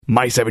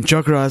My Seven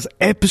Chakras,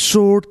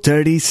 episode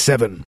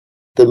 37.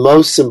 The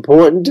most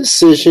important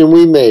decision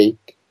we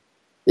make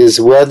is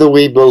whether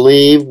we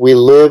believe we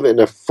live in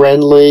a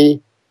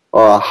friendly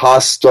or a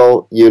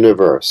hostile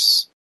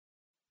universe.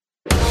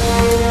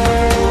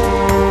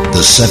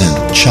 The seven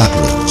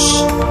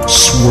chakras,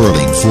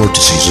 swirling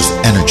vortices of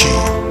energy,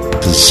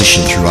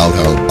 positioned throughout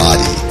our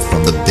body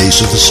from the base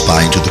of the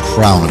spine to the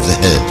crown of the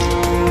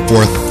head.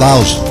 For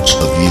thousands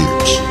of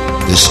years,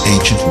 this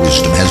ancient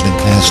wisdom has been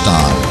passed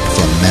on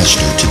from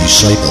master to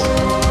disciple.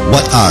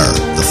 What are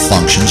the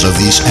functions of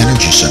these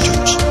energy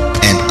centers?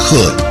 And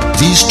could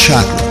these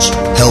chakras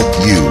help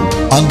you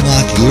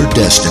unlock your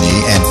destiny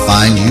and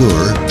find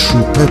your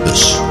true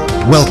purpose?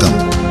 Welcome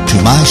to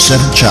My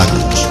Seven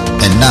Chakras.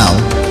 And now,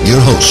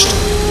 your host,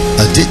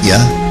 Aditya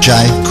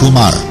Jai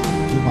Kumar.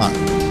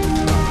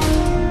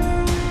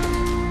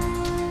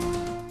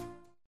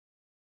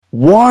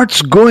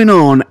 What's going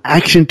on,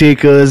 action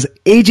takers?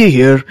 AJ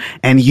here,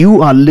 and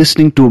you are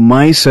listening to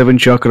My Seven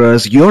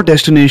Chakras, your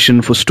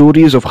destination for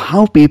stories of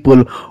how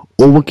people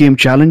overcame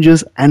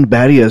challenges and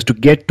barriers to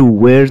get to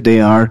where they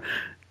are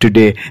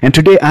today. And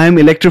today I am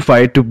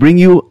electrified to bring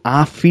you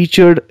our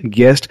featured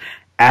guest,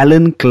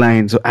 Alan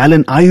Klein. So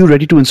Alan, are you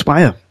ready to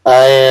inspire?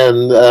 I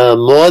am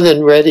more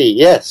than ready,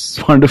 yes.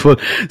 Wonderful.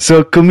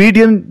 So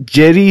comedian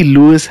Jerry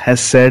Lewis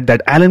has said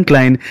that Alan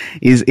Klein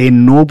is a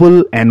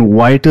noble and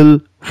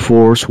vital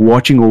force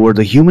watching over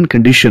the human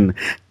condition.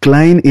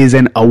 Klein is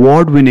an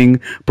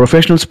award-winning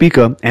professional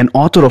speaker and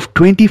author of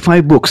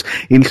 25 books,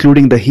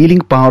 including The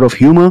Healing Power of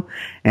Humor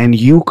and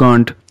You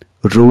Can't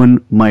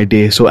Ruin My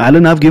Day. So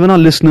Alan, I've given our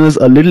listeners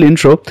a little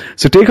intro.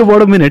 So take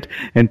about a minute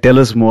and tell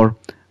us more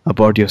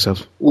about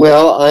yourself.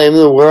 Well, I'm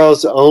the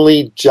world's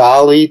only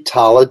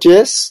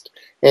Gelotologist,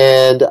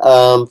 and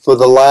for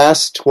the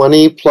last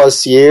 20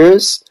 plus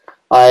years,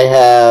 I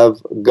have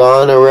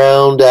gone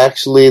around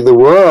actually the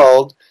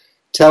world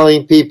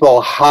telling people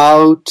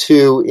how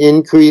to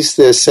increase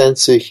their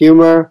sense of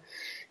humor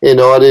in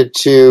order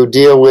to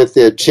deal with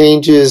their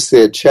changes,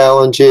 their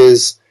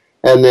challenges,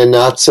 and their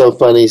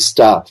not-so-funny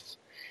stuff.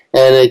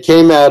 And it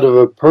came out of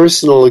a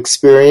personal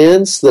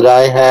experience that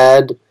I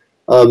had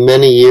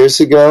many years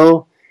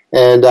ago,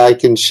 and I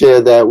can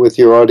share that with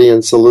your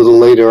audience a little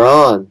later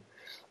on.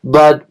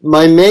 But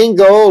my main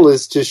goal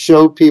is to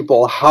show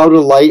people how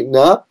to lighten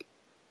up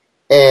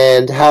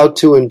and how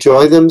to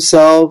enjoy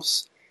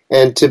themselves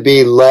and to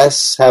be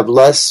have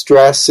less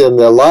stress in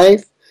their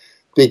life,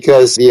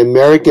 because the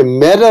American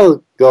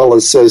Medical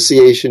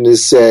Association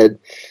has said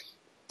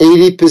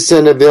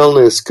 80% of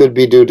illness could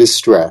be due to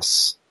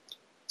stress.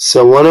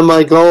 So one of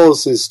my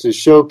goals is to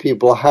show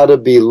people how to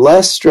be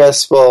less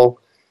stressful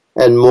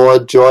and more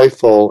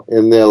joyful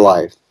in their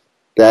life.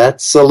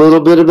 That's a little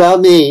bit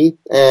about me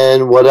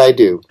and what I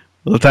do.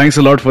 Well, thanks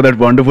a lot for that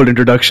wonderful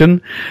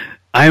introduction.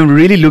 I am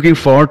really looking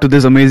forward to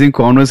this amazing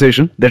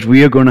conversation that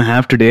we are going to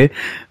have today.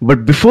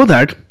 But before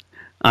that,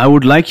 I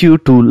would like you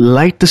to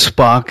light the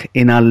spark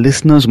in our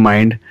listeners'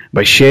 mind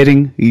by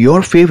sharing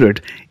your favorite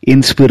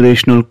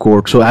inspirational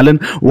quote. So, Alan,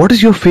 what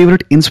is your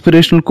favorite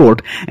inspirational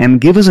quote? And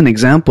give us an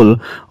example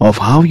of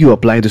how you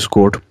apply this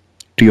quote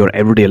to your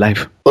everyday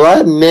life. Well, I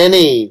have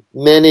many,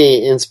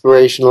 many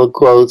inspirational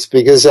quotes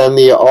because I'm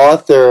the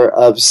author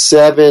of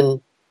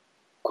 7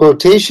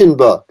 quotation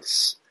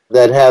books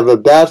that have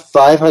about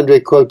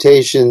 500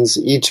 quotations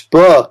each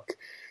book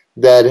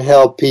that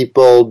help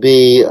people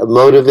be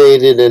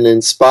motivated and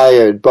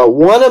inspired. But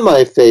one of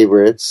my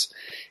favorites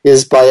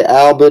is by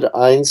Albert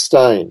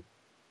Einstein.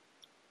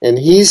 And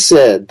he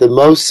said, the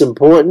most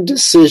important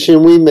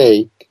decision we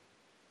make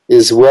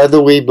is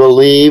whether we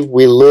believe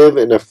we live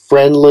in a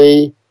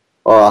friendly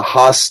or a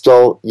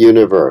hostile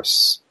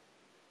universe.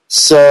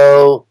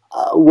 So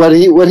what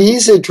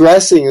he's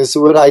addressing is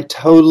what I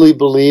totally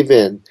believe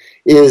in.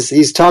 Is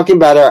he's talking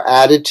about our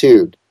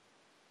attitude.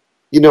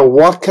 You know,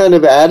 what kind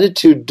of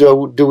attitude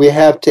do we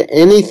have to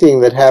anything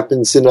that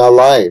happens in our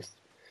life?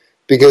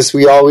 Because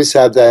we always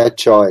have that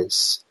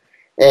choice.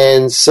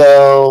 And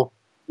so,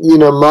 you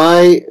know,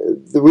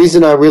 the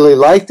reason I really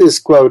like this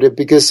quote is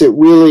because it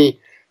really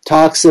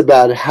talks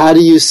about how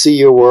do you see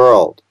your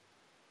world?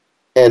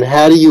 And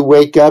how do you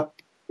wake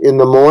up in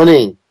the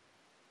morning?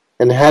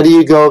 And how do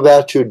you go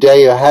about your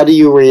day? Or how do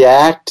you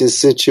react to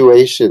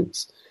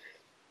situations?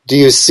 Do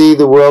you see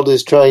the world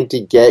as trying to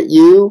get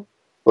you?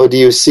 Or do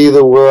you see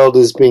the world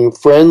as being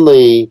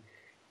friendly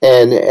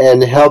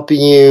and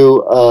helping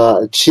you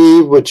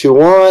achieve what you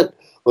want?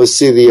 Or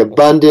see the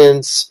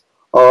abundance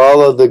or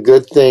all of the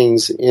good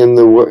things in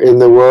the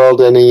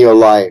world and in your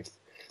life?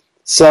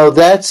 So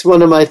that's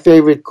one of my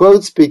favorite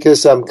quotes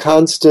because I'm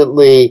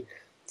constantly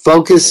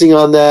focusing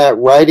on that,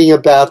 writing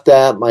about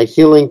that. My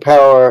Healing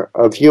Power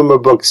of Humor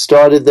book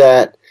started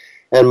that.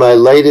 And my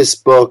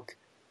latest book,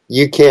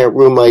 You Can't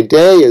Ruin My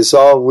Day, is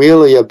all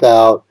really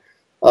about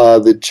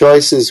the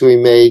choices we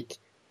make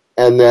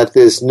and that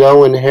there's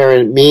no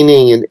inherent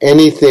meaning in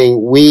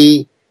anything.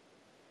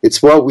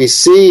 It's what we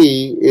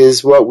see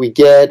is what we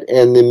get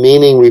and the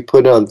meaning we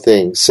put on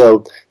things.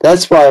 So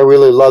that's why I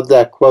really love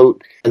that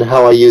quote and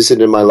how I use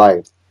it in my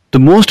life. The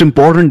most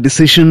important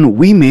decision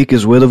we make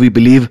is whether we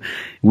believe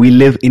we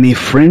live in a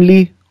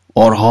friendly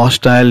or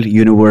hostile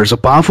universe. A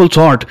powerful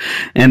thought.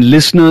 And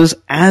listeners,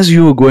 as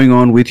you are going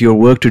on with your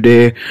work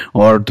today,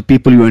 or the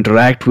people you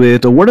interact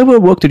with, or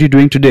whatever work that you're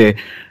doing today,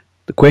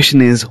 the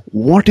question is,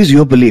 what is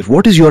your belief?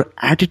 What is your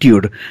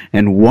attitude?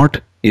 And what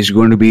is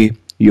going to be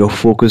your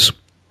focus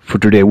for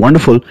today?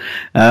 Wonderful.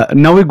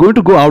 Now we're going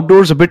to go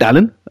outdoors a bit,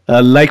 Alan,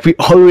 like we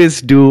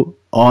always do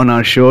on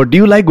our show. Do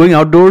you like going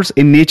outdoors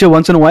in nature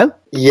once in a while?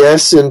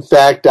 Yes, in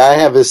fact, I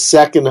have a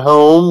second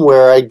home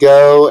where I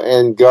go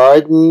and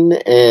garden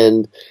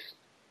and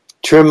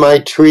trim my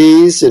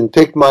trees and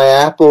pick my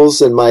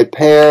apples and my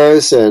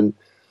pears and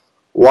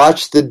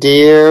watch the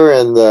deer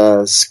and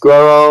the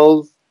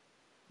squirrel,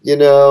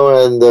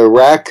 and the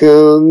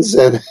raccoons,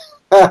 and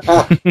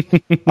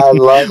I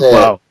love it.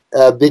 Wow.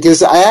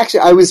 Because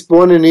I was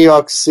born in New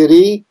York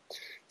City,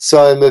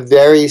 so I'm a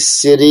very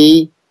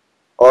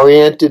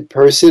city-oriented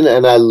person,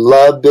 and I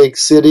love big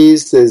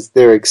cities.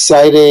 They're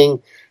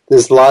exciting.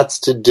 There's lots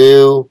to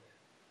do.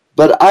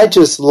 But I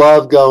just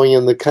love going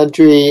in the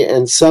country,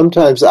 and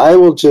sometimes I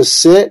will just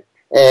sit,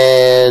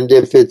 and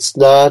if it's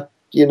not,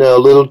 a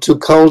little too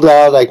cold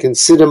out, I can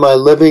sit in my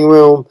living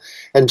room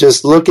and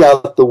just look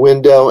out the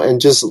window and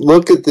just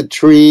look at the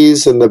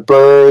trees and the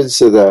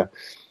birds or the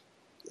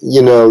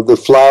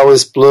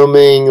flowers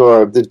blooming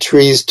or the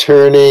trees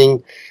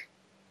turning,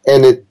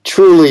 and it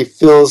truly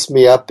fills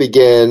me up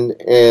again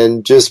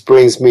and just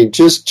brings me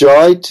just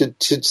joy to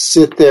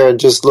sit there and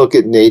just look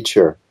at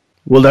nature.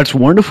 Well, that's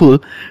wonderful.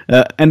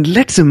 And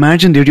let's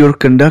imagine that you're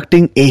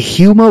conducting a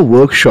humor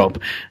workshop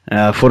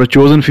for a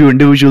chosen few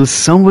individuals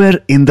somewhere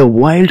in the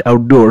wild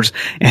outdoors,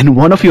 and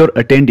one of your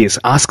attendees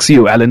asks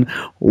you, Alan,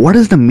 what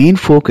is the main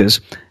focus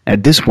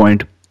at this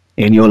point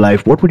in your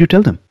life? What would you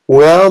tell them?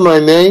 Well, my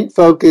main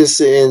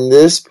focus in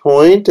this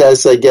point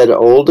as I get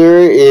older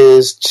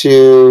is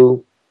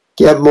to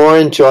get more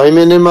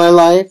enjoyment in my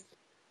life,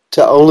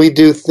 to only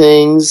do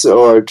things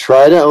or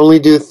try to only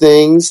do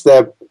things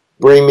that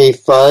bring me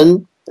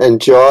fun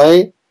and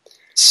joy.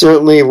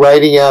 Certainly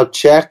writing out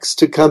checks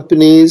to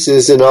companies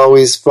isn't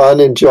always fun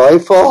and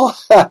joyful.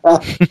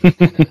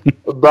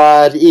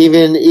 But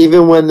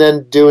even when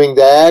then doing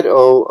that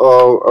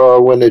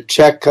or when a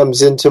check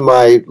comes into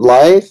my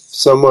life,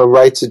 someone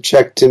writes a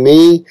check to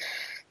me,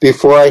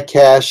 before I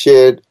cash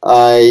it,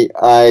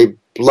 I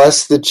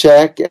bless the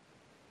check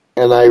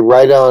and I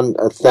write on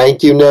a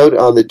thank you note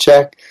on the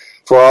check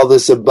for all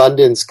this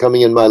abundance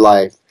coming in my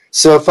life.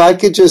 So if I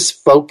could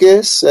just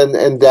focus,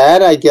 and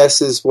that, I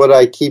guess, is what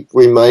I keep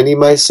reminding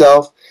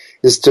myself,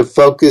 is to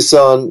focus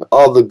on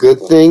all the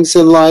good things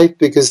in life,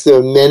 because there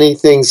are many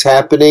things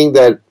happening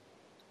that,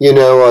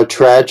 are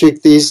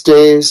tragic these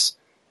days.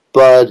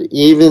 But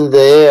even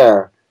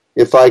there,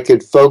 if I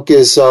could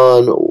focus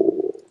on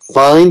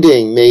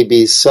finding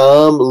maybe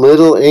some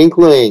little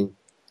inkling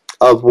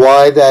of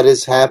why that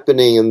is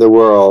happening in the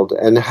world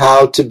and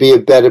how to be a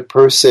better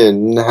person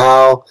and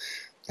how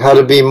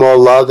to be more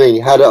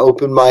loving, how to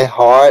open my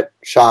heart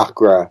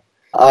chakra.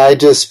 I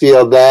just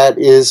feel that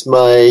is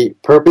my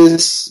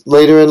purpose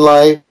later in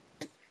life,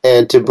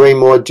 and to bring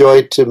more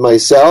joy to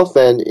myself,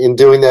 and in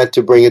doing that,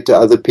 to bring it to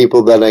other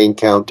people that I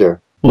encounter.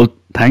 Well,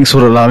 thanks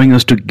for allowing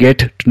us to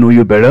get to know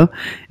you better.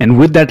 And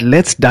with that,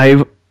 let's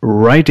dive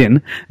right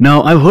in.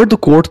 Now, I've heard the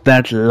quote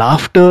that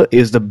laughter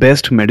is the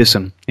best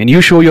medicine, and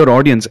you show your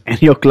audience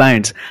and your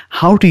clients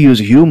how to use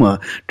humor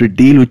to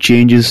deal with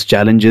changes,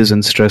 challenges,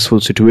 and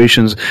stressful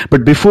situations.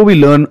 But before we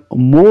learn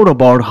more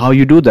about how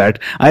you do that,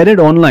 I read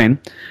online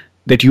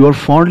that you are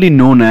fondly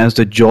known as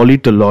the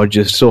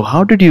Gelotologist. So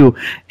how did you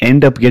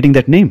end up getting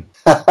that name?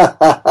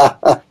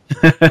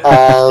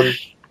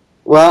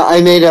 Well, I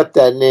made up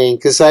that name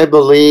because I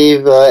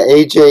believe,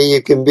 AJ,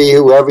 you can be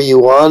whoever you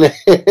want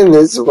in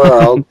this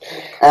world.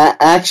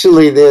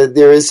 Actually,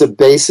 there is a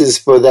basis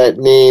for that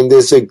name.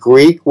 There's a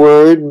Greek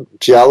word,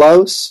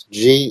 gelos,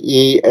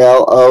 Gelos.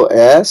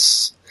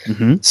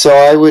 Mm-hmm. So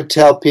I would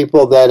tell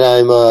people that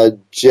I'm a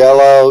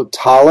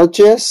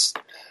gelotologist,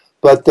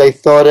 but they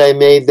thought I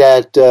made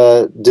that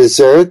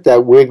dessert,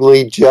 that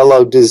wiggly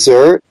Jello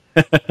dessert.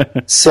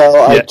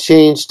 So I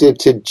changed it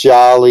to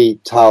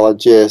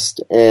Jollytologist,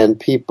 and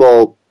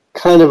people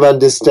kind of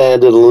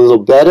understand it a little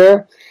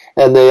better,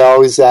 and they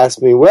always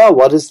ask me, well,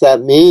 what does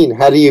that mean?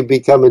 How do you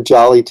become a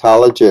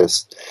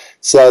Jollytologist?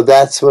 So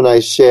that's when I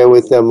share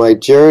with them my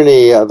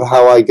journey of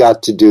how I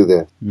got to do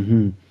this.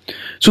 Mm-hmm.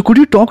 So could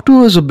you talk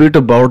to us a bit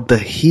about the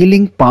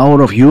healing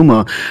power of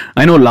humor?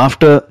 I know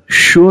laughter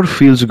sure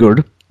feels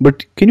good,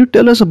 but can you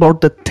tell us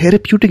about the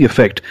therapeutic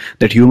effect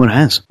that humor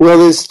has? Well,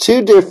 there's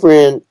two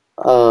different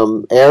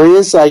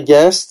areas, I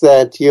guess,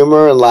 that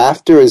humor and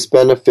laughter is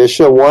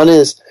beneficial. One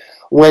is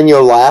when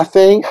you're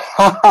laughing.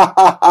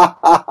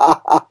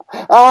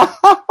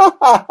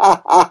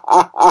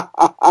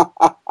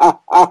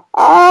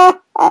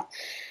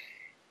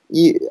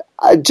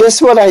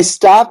 Just when I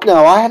stopped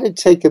now, I had to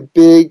take a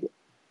big,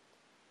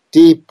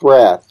 deep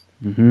breath.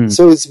 Mm-hmm.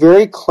 So it's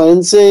very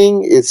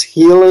cleansing, it's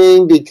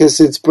healing,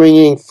 because it's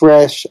bringing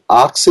fresh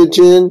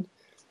oxygen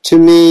to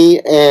me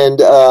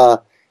and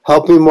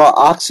helping more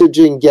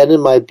oxygen get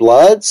in my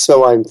blood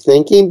so I'm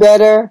thinking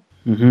better.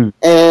 Mm-hmm.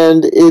 And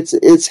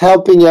it's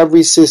helping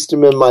every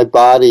system in my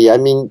body. I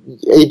mean,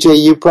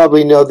 AJ, you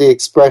probably know the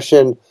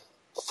expression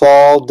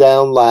fall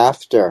down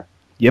laughter.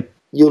 Yep.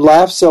 You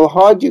laugh so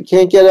hard you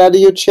can't get out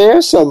of your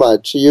chair so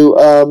much. You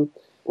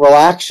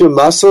relax your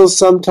muscles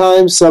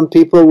sometimes. Some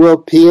people will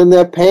pee in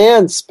their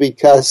pants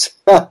because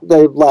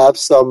they've laughed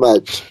so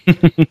much.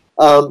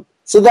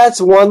 So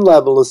that's one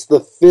level, is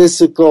the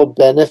physical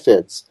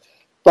benefits.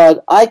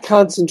 But I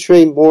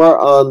concentrate more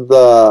on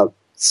the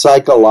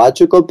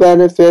psychological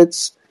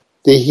benefits,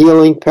 the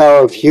healing power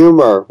of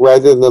humor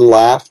rather than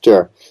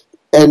laughter.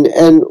 And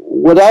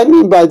what I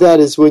mean by that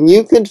is when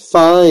you can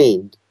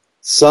find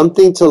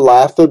something to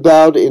laugh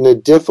about in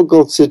a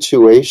difficult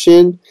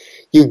situation,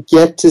 you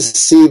get to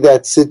see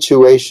that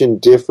situation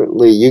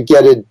differently. You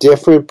get a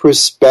different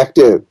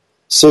perspective.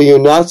 So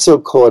you're not so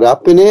caught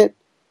up in it.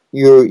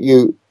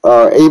 You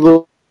are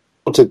able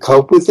to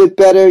cope with it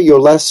better.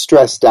 You're less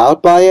stressed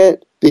out by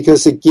it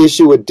because it gives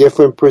you a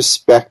different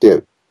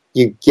perspective.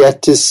 You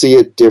get to see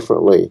it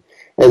differently.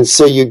 And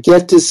so you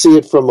get to see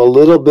it from a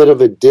little bit of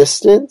a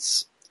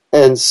distance.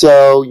 And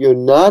so you're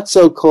not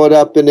so caught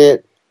up in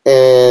it.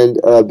 And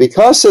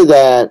because of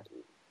that,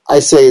 I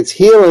say it's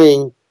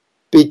healing,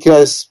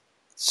 because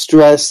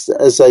stress,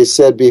 as I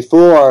said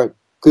before,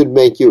 could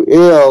make you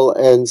ill.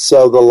 And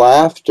so the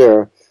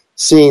laughter,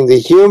 seeing the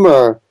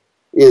humor,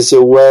 is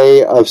a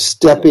way of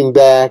stepping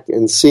back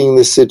and seeing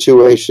the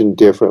situation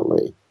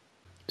differently.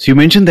 So you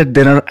mentioned that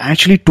there are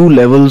actually two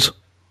levels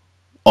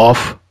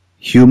of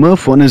humor.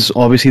 One is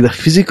obviously the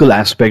physical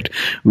aspect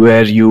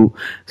where you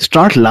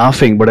start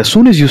laughing, but as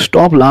soon as you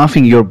stop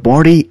laughing, your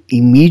body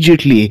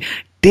immediately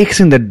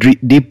takes in that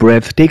deep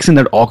breath, takes in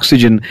that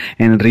oxygen,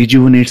 and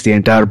rejuvenates the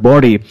entire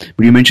body.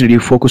 But you mentioned that you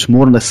focus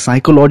more on the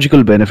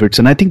psychological benefits,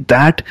 and I think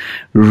that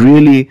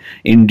really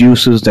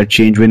induces that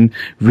change. When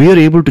we are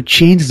able to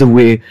change the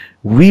way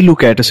we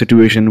look at a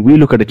situation, we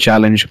look at a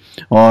challenge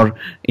or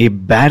a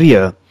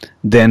barrier,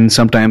 then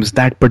sometimes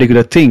that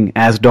particular thing,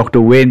 as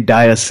Dr. Wayne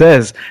Dyer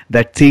says,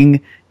 that thing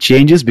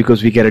changes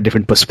because we get a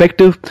different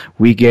perspective,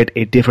 we get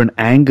a different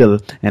angle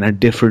and a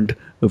different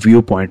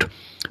viewpoint.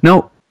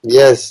 Now,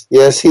 Yes,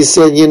 he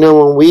said,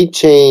 when we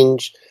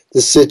change,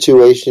 the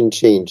situation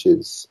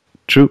changes.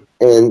 True.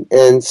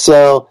 And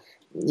so,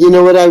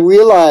 what I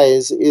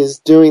realize is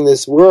doing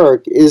this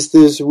work is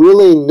there's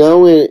really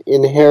no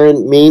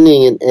inherent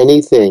meaning in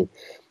anything.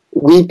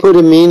 We put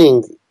a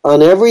meaning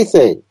on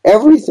everything.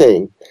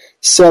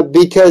 So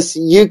because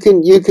you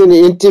can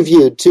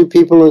interview two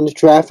people in a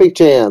traffic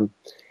jam,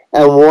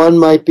 and one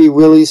might be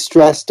really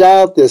stressed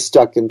out, they're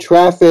stuck in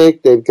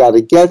traffic, they've got to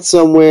get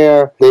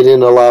somewhere, they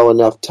didn't allow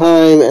enough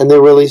time, and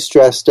they're really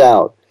stressed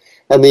out.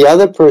 And the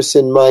other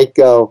person might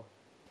go,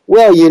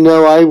 well,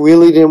 I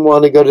really didn't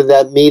want to go to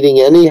that meeting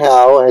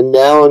anyhow, and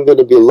now I'm going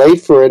to be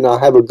late for it, and I'll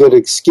have a good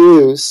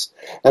excuse,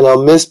 and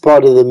I'll miss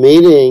part of the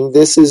meeting.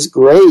 This is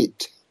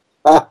great.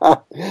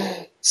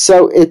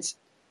 So it's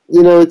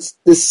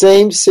the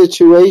same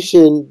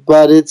situation,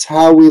 but it's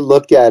how we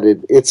look at it.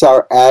 It's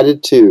our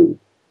attitude.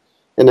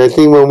 And I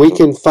think when we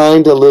can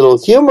find a little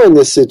humor in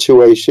the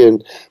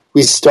situation,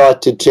 we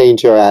start to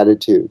change our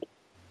attitude.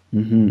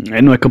 Mm-hmm. I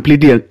know, I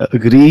completely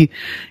agree.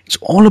 It's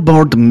all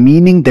about the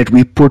meaning that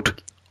we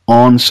put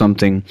on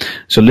something.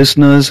 So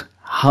listeners,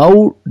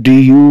 how do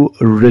you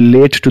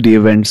relate to the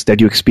events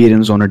that you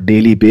experience on a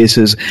daily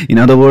basis? In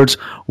other words,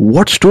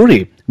 what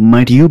story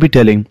might you be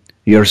telling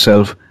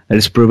yourself that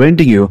is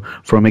preventing you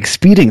from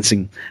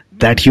experiencing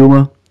that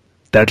humor,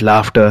 that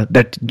laughter,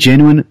 that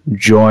genuine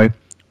joy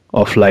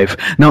of life?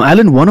 Now,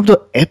 Alan, one of the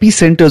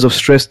epicenters of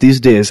stress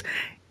these days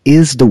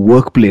is the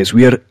workplace.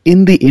 We are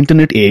in the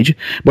internet age,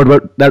 but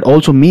what that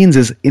also means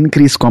is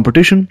increased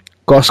competition,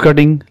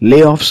 cost-cutting,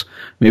 layoffs,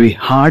 maybe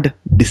hard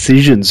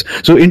decisions.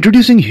 So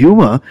introducing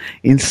humor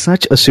in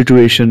such a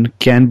situation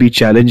can be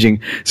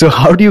challenging. So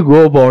how do you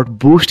go about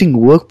boosting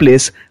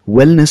workplace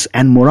wellness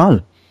and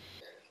morale?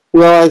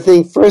 Well, I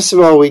think, first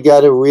of all, we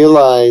got to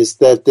realize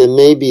that there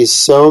may be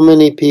so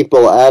many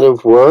people out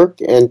of work,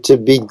 and to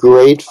be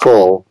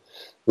grateful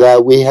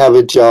that we have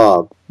a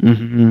job.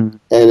 Mm-hmm.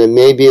 And it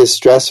may be a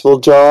stressful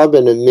job,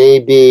 and it may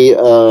be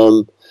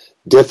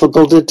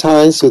difficult at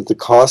times with the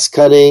cost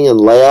cutting and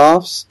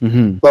layoffs,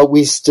 Mm-hmm. but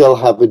we still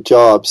have a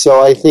job.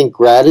 So I think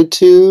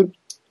gratitude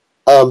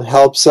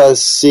helps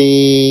us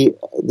see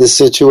the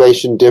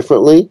situation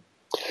differently.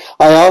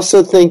 I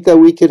also think that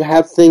we could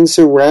have things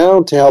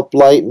around to help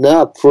lighten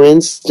up. For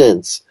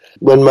instance,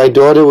 when my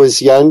daughter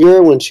was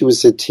younger, when she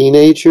was a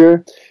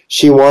teenager,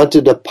 she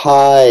wanted a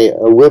pie,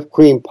 a whipped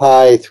cream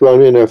pie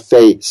thrown in her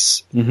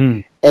face.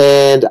 Mm-hmm.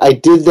 And I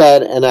did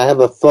that, and I have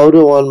a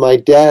photo on my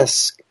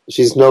desk.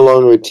 She's no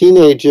longer a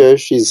teenager,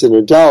 she's an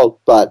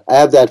adult, but I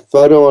have that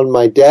photo on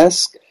my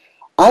desk.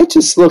 I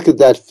just look at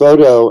that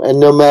photo, and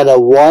no matter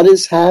what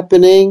is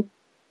happening,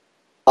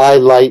 I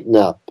lighten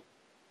up.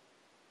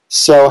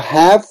 So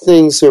have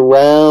things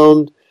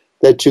around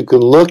that you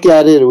can look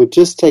at it. It would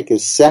just take a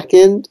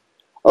second.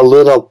 A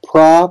little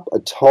prop, a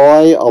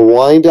toy, a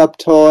wind-up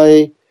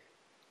toy,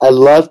 I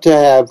love to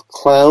have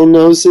clown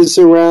noses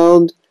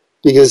around,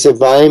 because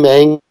if I'm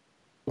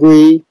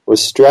angry or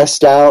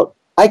stressed out,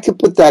 I could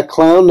put that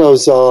clown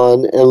nose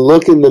on and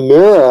look in the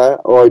mirror,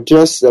 or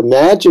just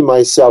imagine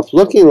myself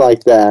looking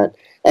like that.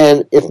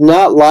 And if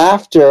not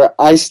laughter,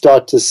 I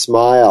start to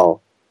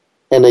smile.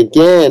 And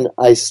again,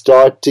 I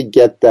start to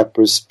get that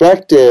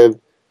perspective,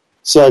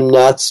 so I'm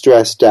not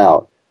stressed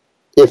out.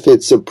 If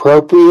it's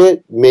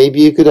appropriate,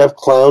 maybe you could have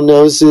clown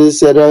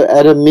noses at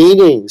a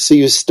meeting. So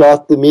you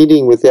start the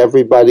meeting with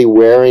everybody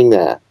wearing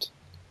that.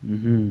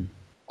 Mm-hmm.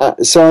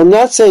 So I'm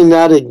not saying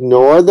not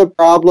ignore the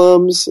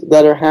problems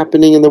that are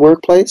happening in the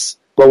workplace,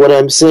 but what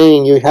I'm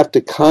saying, you have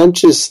to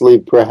consciously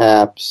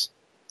perhaps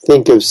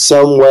think of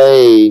some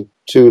way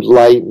to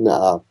lighten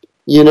up.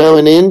 You know,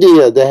 in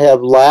India, they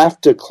have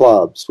laughter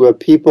clubs where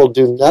people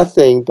do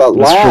nothing but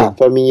laugh.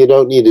 True. I mean, you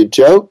don't need a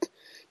joke.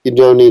 You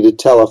don't need to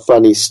tell a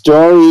funny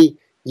story.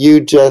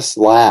 You just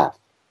laugh.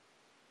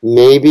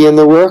 Maybe in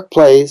the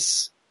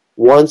workplace,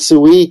 once a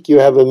week, you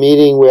have a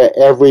meeting where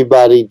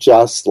everybody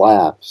just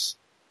laughs.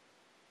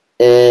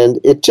 And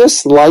it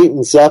just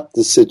lightens up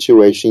the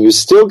situation. You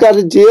still got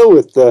to deal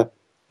with the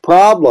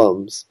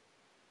problems,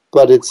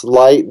 but it's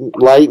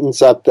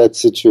lightens up that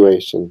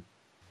situation.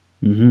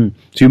 Mm-hmm.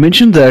 So you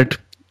mentioned that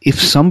if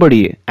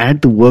somebody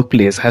at the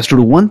workplace has to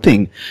do one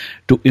thing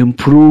to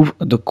improve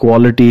the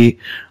quality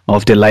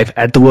of their life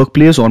at the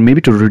workplace, or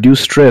maybe to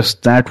reduce stress,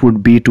 that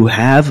would be to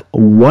have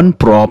one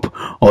prop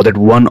or that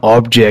one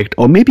object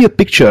or maybe a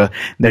picture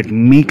that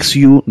makes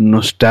you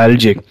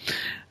nostalgic.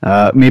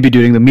 Maybe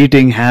during the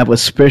meeting have a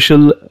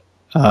special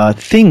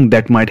thing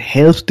that might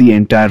help the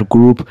entire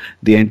group,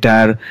 the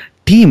entire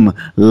team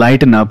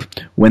lighten up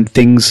when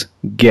things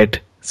get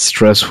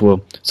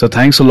stressful. So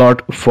thanks a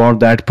lot for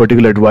that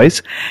particular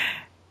advice.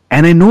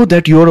 And I know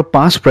that you're a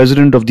past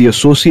president of the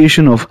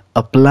Association of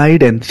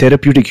Applied and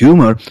Therapeutic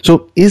Humor.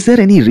 So is there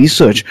any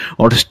research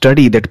or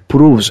study that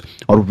proves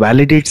or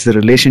validates the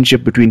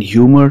relationship between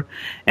humor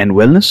and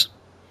wellness?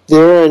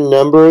 There are a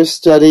number of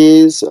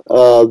studies.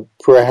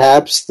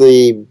 Perhaps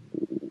the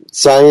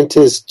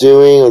scientist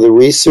doing, or the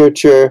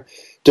researcher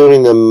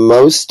doing the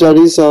most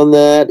studies on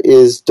that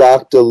is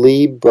Dr.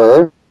 Lee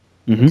Berke,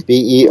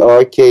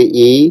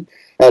 Berke,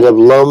 out of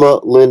Loma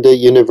Linda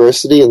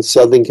University in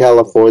Southern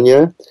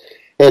California.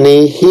 And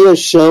he has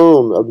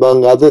shown,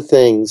 among other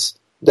things,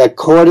 that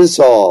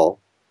cortisol,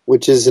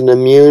 which is an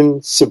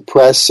immune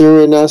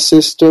suppressor in our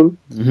system,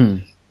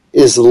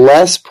 is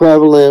less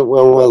prevalent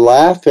when we're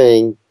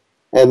laughing,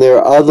 and there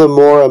are other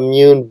more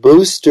immune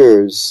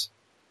boosters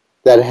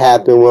that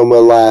happen when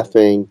we're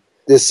laughing.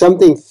 There's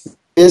something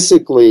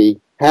physically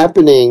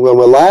happening when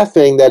we're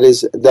laughing that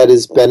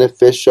is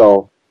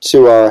beneficial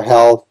to our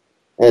health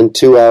and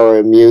to our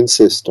immune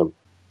system.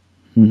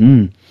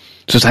 Mm-hmm.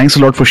 So thanks a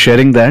lot for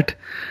sharing that.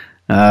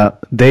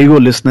 There you go,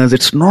 listeners.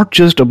 It's not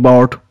just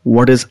about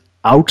what is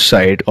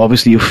outside.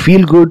 Obviously, you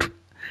feel good.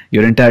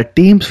 Your entire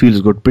team feels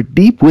good. But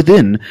deep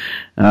within,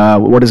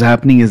 what is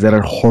happening is there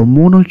are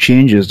hormonal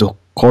changes. The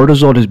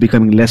cortisol is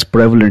becoming less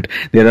prevalent.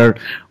 There are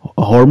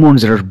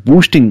hormones that are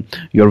boosting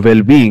your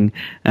well-being,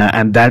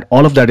 and that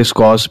all of that is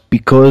caused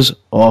because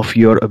of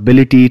your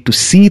ability to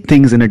see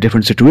things in a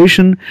different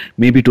situation,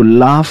 maybe to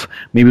laugh,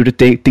 maybe to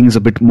take things a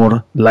bit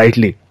more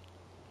lightly.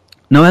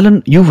 Now,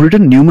 Alan, you've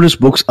written numerous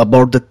books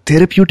about the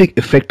therapeutic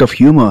effect of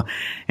humor,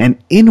 and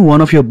in one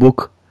of your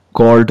book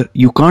called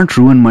You Can't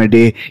Ruin My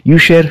Day, you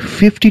share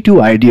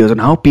 52 ideas on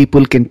how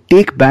people can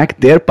take back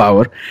their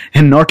power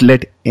and not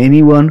let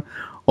anyone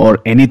or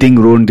anything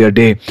ruin their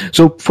day.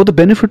 So, for the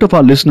benefit of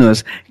our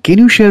listeners, can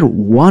you share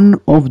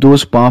one of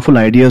those powerful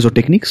ideas or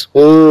techniques?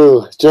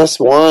 Ooh, just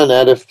one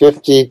out of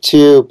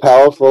 52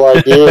 powerful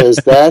ideas.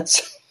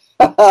 That's...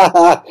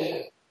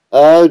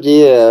 Oh,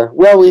 dear.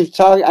 Well, we've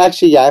talked...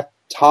 Actually, I've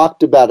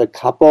talked about a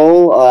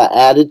couple.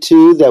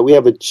 Attitude, that we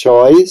have a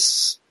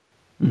choice.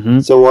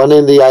 So one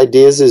of the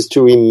ideas is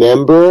to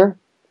remember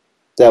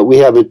that we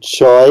have a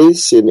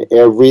choice in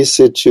every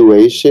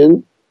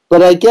situation.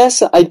 But I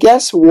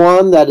guess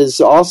one that is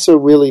also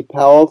really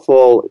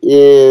powerful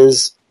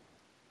is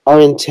our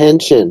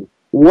intention.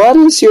 What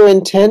is your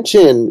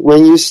intention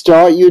when you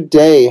start your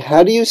day?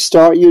 How do you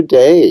start your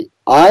day?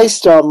 I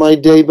start my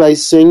day by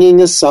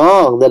singing a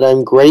song that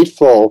I'm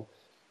grateful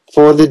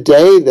for the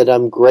day, that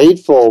I'm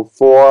grateful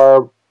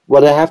for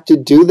what I have to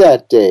do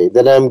that day,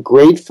 that I'm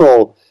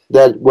grateful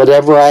that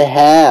whatever I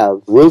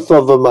have, roof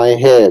over my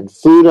head,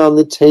 food on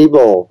the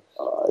table.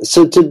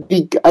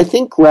 I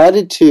think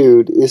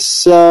gratitude is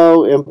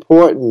so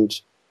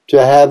important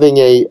to having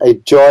a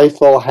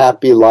joyful,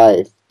 happy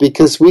life,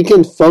 because we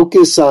can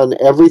focus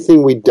on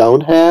everything we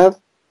don't have,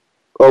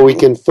 or we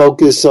can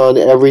focus on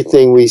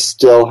everything we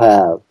still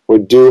have or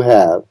do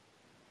have.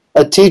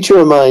 A teacher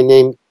of mine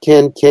named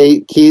Ken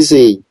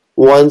Kesey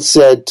once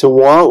said, to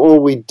want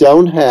what we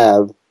don't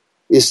have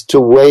is to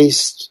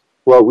waste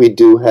what we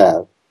do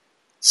have.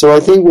 So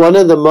I think one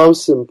of the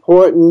most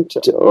important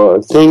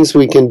things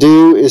we can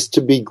do is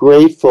to be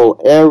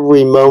grateful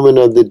every moment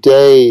of the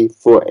day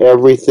for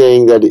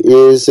everything that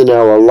is in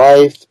our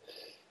life,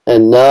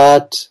 and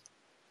not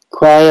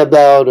cry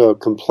about or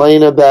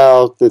complain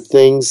about the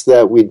things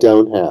that we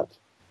don't have.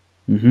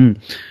 Mm-hmm.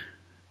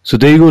 So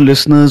there you go,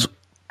 listeners.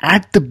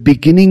 At the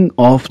beginning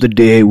of the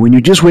day, when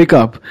you just wake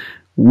up,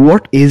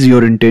 what is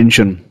your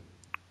intention?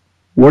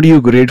 What are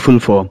you grateful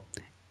for?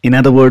 In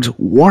other words,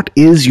 what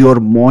is your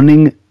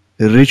morning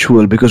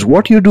ritual? Because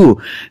what you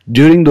do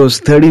during those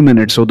 30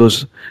 minutes or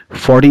those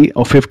 40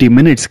 or 50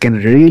 minutes can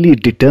really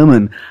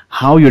determine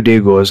how your day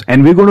goes.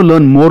 And we're going to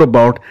learn more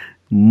about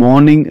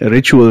morning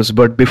rituals.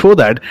 But before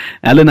that,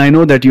 Alan, I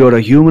know that you're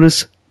a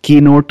humorous,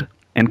 keynote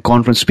and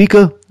conference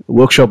speaker,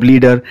 workshop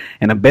leader,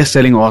 and a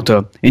best-selling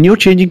author, and you're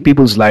changing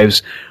people's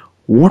lives.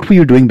 What were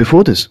you doing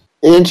before this?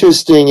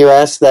 Interesting you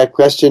asked that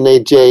question,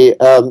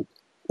 AJ.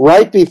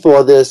 Right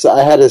before this,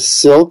 I had a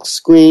silk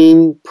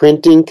screen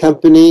printing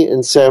company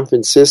in San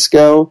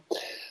Francisco.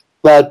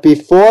 But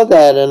before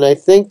that, and I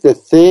think the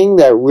thing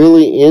that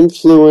really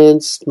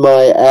influenced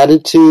my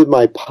attitude,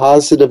 my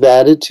positive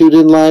attitude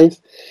in life,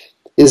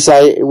 is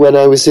when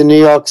I was in New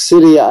York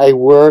City, I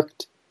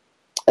worked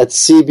at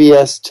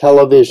CBS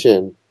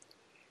television.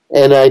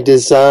 And I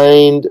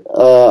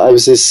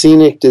was a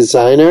scenic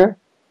designer.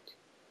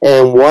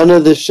 And one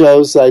of the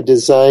shows I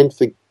designed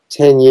for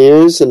 10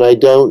 years, and I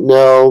don't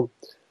know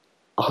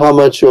how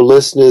much your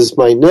listeners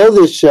might know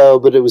this show,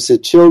 but it was a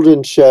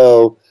children's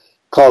show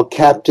called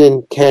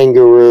Captain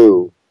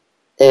Kangaroo.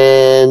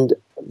 And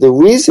the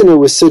reason it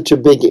was such a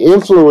big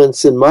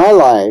influence in my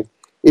life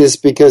is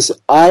because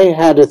I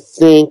had to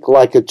think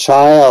like a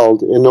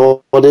child in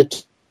order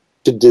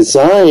to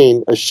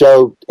design a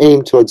show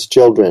aimed towards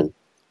children.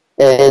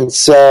 And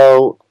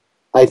so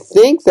I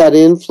think that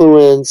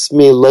influenced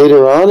me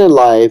later on in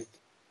life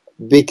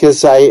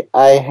because I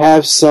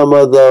have some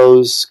of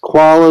those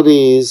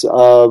qualities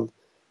of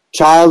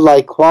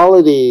childlike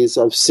qualities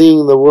of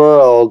seeing the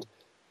world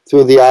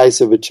through the eyes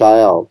of a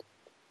child.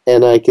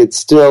 And I could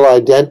still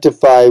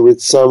identify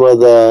with some of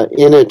the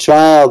inner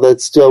child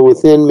that's still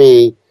within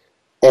me,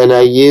 and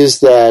I use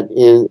that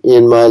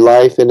in my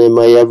life and in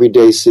my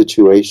everyday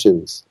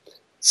situations.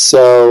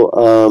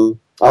 So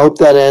I hope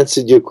that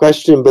answered your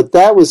question, but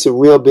that was a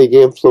real big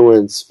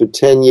influence for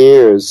 10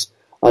 years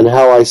on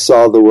how I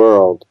saw the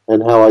world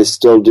and how I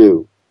still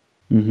do.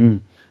 Mm-hmm.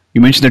 You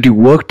mentioned that you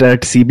worked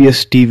at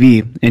CBS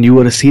TV and you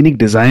were a scenic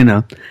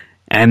designer,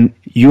 and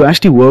you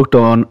actually worked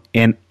on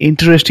an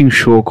interesting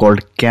show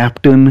called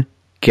Captain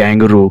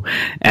Kangaroo.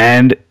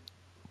 And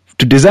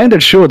to design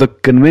that show, the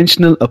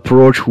conventional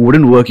approach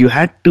wouldn't work. You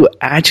had to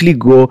actually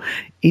go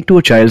into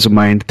a child's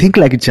mind, think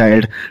like a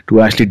child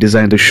to actually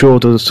design the show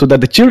so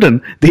that the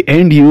children, the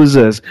end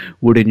users,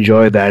 would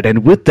enjoy that.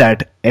 And with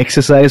that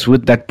exercise,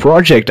 with that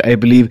project, I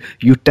believe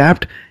you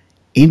tapped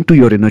into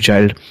your inner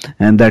child,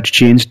 and that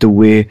changed the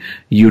way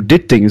you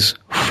did things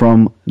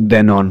from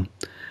then on.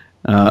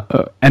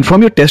 And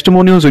from your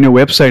testimonials on your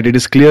website, it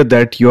is clear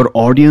that your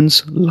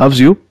audience loves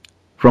you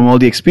from all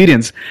the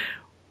experience.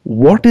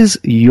 What is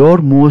your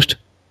most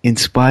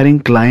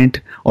inspiring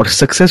client or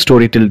success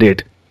story till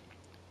date?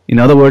 In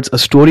other words, a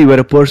story where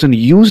a person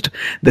used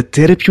the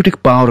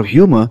therapeutic power of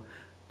humor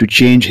to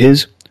change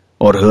his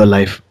or her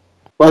life.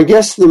 Well, I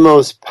guess the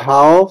most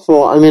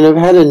powerful, I've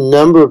had a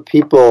number of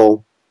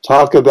people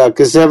talk about,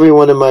 because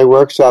everyone in my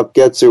workshop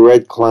gets a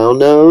red clown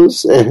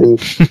nose, and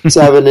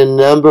so having a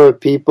number of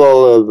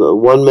people,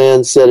 one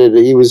man said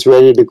he was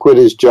ready to quit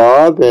his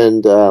job,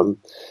 and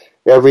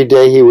every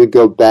day he would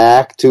go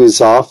back to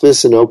his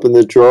office and open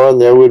the drawer, and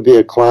there would be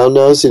a clown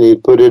nose, and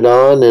he'd put it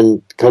on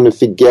and kind of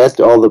forget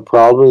all the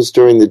problems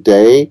during the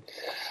day.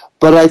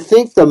 But I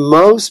think the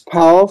most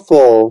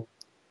powerful,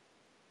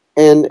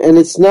 and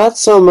it's not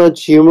so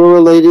much humor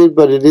related,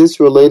 but it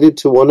is related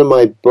to one of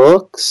my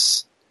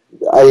books.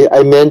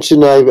 I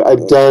mentioned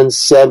I've done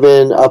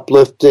 7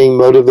 uplifting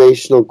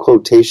motivational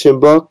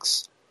quotation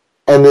books,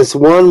 and this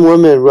one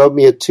woman wrote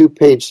me a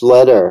 2-page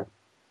letter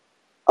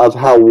of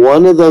how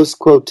one of those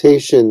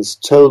quotations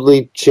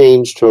totally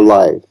changed her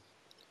life.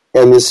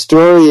 And the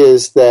story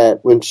is that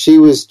when she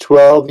was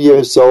 12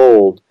 years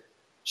old,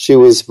 she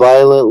was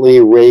violently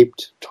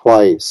raped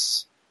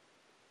twice.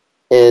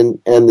 And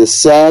the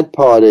sad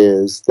part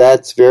is,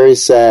 that's very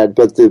sad,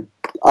 but the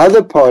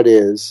other part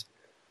is,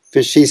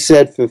 for she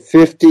said for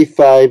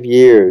 55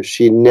 years,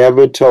 she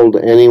never told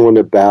anyone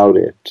about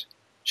it.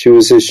 She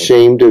was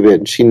ashamed of it,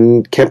 and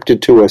she kept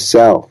it to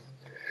herself.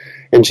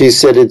 And she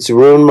said, it's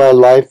ruined my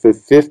life for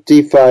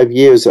 55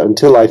 years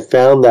until I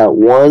found that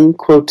one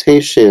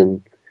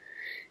quotation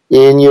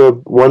in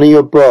one of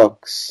your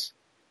books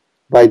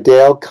by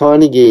Dale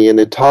Carnegie, and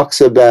it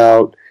talks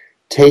about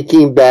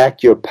taking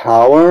back your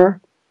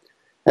power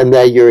and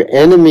that your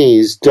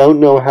enemies don't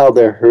know how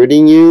they're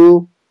hurting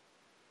you,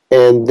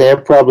 and they're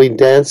probably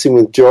dancing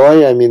with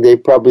joy. They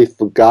probably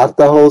forgot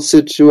the whole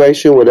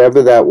situation,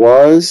 whatever that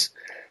was,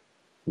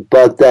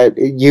 but that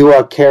you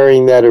are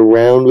carrying that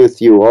around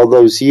with you all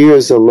those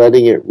years and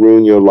letting it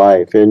ruin your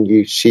life.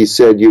 And she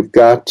said, you've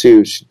got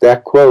to,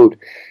 that quote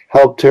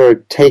helped her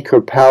take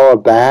her power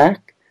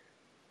back,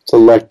 to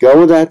let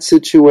go of that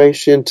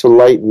situation, to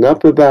lighten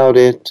up about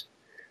it,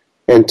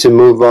 and to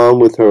move on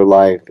with her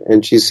life.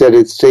 And she said,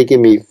 it's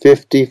taken me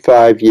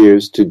 55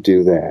 years to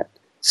do that.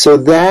 So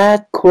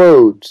that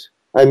quote,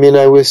 I mean,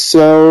 I was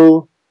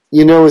so,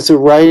 as a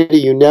writer,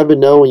 you never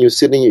know when you're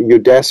sitting at your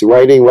desk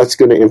writing what's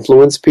going to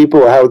influence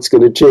people or how it's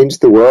going to change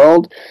the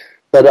world.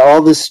 But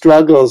all the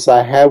struggles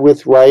I had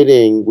with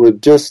writing were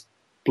just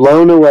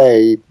blown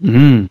away,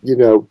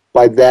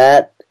 by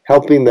that,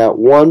 helping that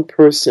one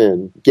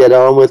person get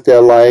on with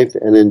their life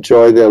and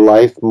enjoy their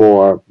life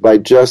more by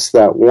just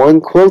that one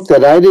quote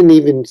that I didn't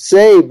even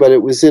say, but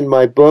it was in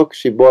my book.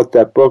 She bought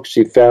that book,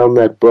 she found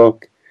that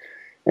book,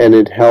 and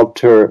it helped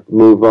her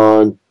move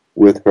on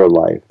with her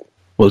life.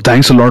 Well,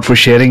 thanks a lot for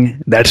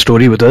sharing that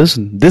story with us.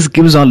 This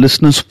gives our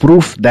listeners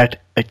proof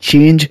that a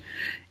change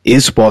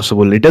is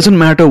possible. It doesn't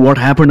matter what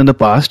happened in the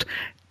past.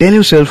 Tell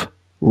yourself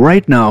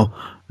right now,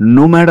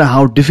 no matter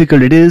how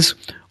difficult it is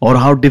or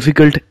how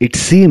difficult it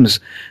seems,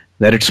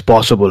 that it's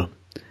possible.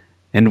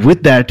 And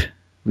with that,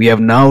 we have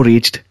now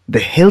reached the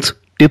health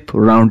tip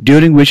round,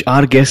 during which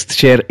our guests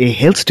share a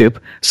health tip,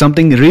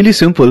 something really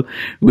simple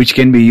which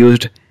can be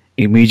used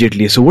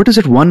immediately. So what is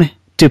it, one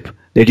tip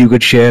that you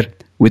could share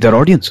with our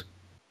audience?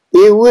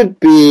 It would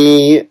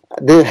be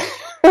AJ,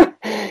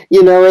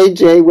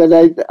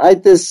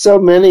 when there's so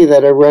many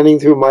that are running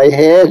through my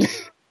head.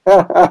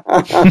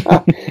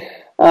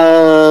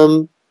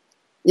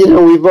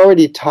 We've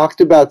already talked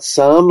about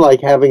some,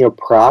 like having a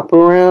prop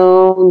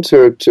around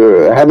or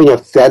to having a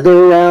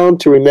feather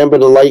around to remember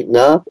to lighten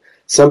up,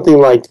 something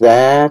like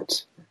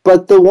that.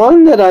 But the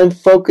one that I'm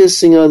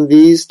focusing on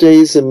these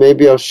days, and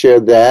maybe I'll share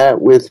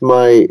that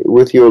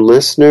with your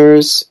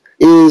listeners,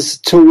 is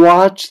to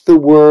watch the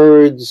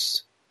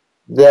words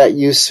that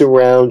you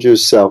surround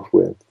yourself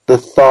with, the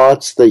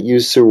thoughts that you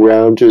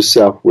surround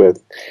yourself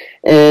with,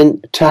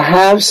 and to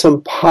have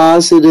some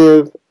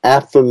positive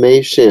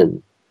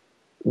affirmation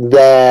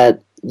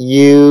that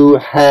you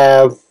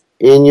have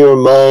in your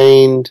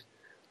mind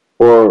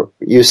or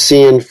you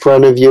see in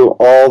front of you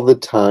all the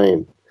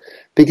time.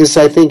 Because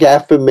I think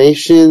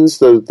affirmations,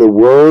 the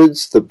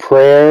words, the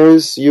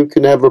prayers, you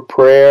can have a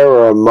prayer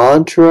or a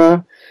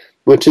mantra,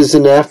 which is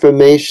an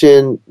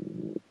affirmation,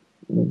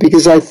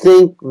 because I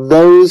think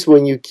those,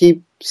 when you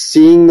keep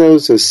seeing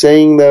those or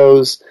saying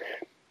those,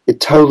 it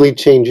totally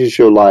changes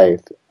your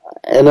life.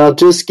 And I'll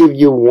just give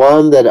you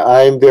one that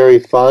I'm very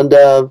fond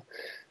of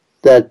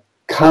that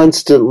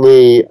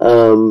constantly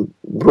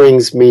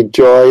brings me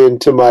joy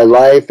into my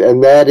life,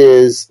 and that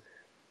is,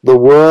 the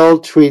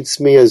world treats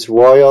me as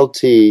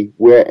royalty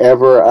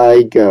wherever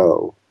I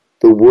go.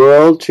 The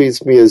world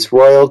treats me as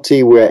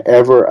royalty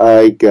wherever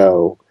I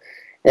go.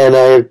 And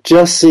I have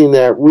just seen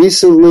that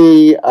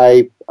recently.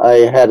 I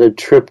had a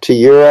trip to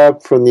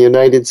Europe from the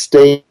United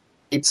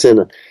States,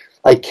 and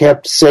I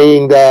kept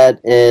saying that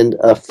and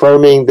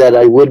affirming that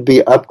I would be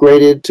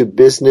upgraded to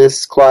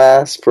business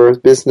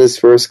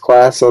first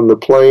class on the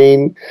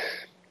plane.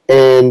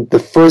 And the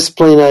first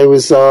plane I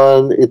was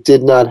on, it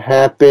did not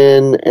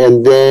happen.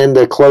 And then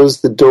they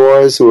closed the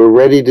doors. We were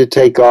ready to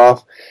take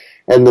off.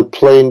 And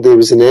there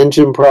was an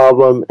engine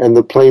problem, and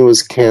the plane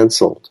was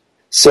canceled.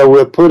 So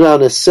we're put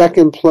on a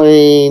second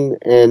plane,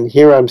 and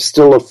here I'm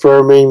still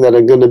affirming that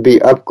I'm going to be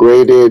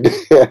upgraded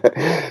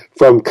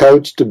from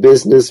coach to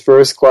business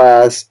first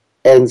class.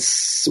 And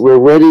we're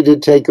ready to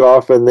take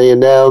off, and they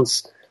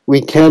announce we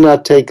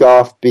cannot take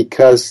off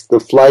because the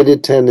flight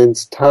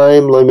attendant's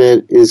time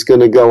limit is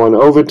going to go on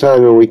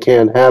overtime, and we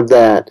can't have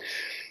that.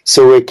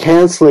 So we're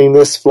canceling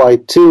this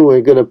flight too.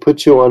 We're going to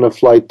put you on a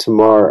flight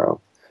tomorrow.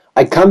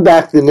 I come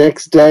back the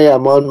next day.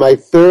 I'm on my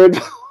third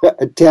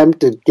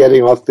attempt at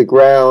getting off the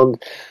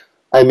ground.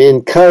 I'm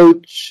in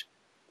coach.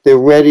 They're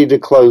ready to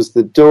close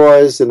the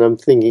doors, and I'm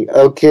thinking,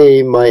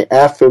 okay, my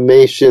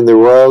affirmation, the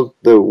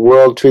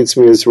world treats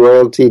me as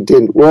royalty,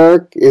 didn't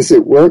work. Is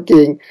it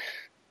working?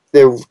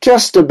 They're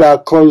just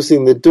about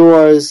closing the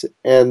doors,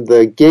 and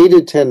the gate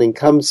attendant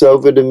comes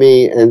over to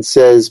me and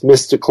says,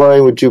 Mr.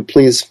 Klein, would you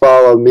please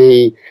follow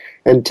me?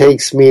 And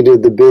takes me to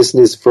the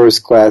business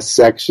first class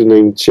section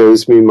and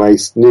shows me my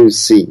new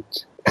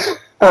seat.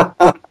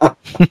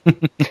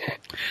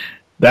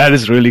 That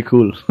is really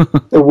cool.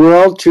 The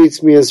world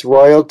treats me as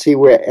royalty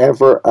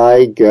wherever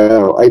I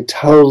go. I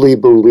totally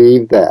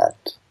believe that.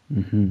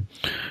 Mm-hmm.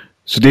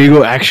 So there you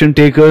go, action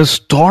takers.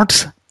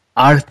 Thoughts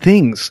are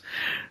things.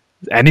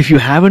 And if you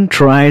haven't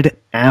tried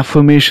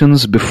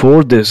affirmations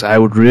before this, I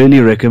would really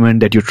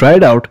recommend that you try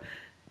it out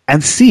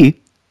and see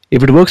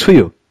if it works for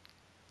you.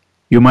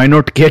 You might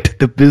not get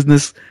the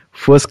business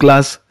first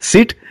class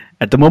seat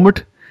at the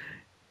moment,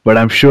 but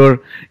I'm sure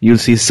you'll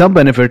see some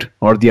benefit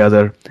or the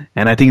other.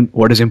 And I think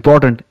what is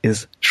important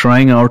is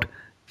trying out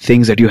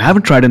things that you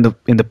haven't tried in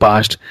the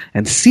past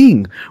and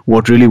seeing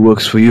what really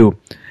works for you.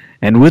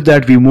 And with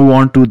that, we move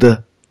on to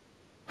the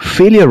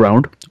failure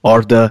round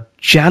or the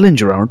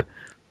challenge round.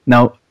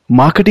 Now,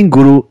 marketing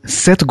guru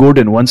Seth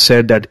Godin once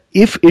said that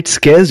if it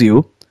scares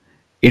you,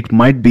 it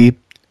might be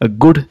a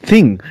good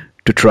thing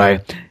to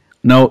try.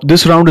 Now,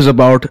 this round is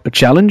about a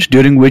challenge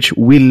during which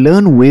we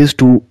learn ways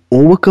to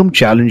overcome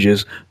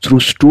challenges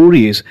through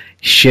stories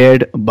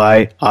shared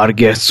by our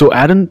guests. So,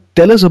 Aaron,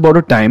 tell us about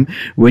a time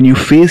when you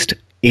faced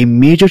a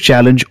major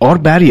challenge or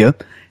barrier.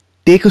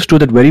 Take us to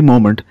that very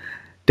moment.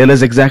 Tell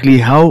us exactly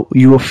how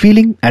you were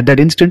feeling at that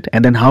instant,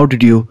 and then how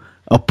did you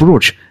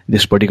approach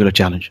this particular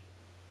challenge?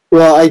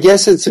 Well, I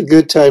guess it's a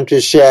good time to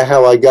share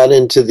how I got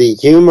into the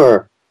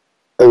humor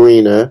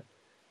arena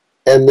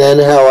and then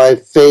how I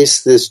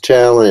faced this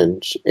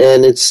challenge.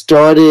 And it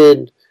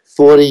started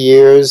 40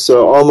 years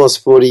or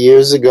almost 40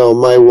 years ago.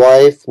 My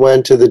wife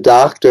went to the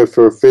doctor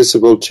for a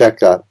physical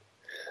checkup.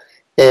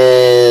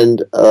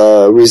 And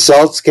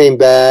results came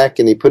back,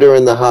 and he put her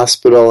in the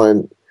hospital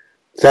and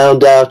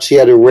found out she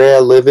had a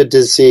rare liver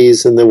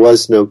disease and there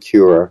was no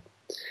cure.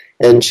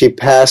 And she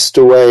passed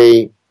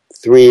away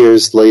 3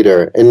 years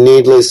later. And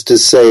needless to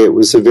say, it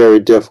was a very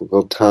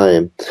difficult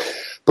time.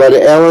 But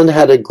Ellen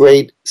had a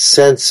great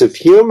sense of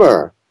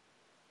humor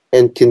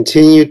and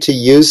continued to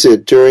use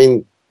it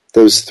during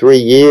those 3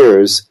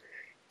 years.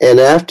 And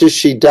after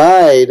she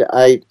died,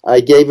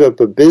 I gave up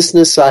a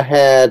business I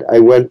had. I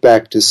went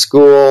back to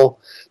school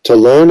to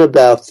learn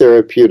about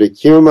therapeutic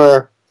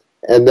humor.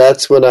 And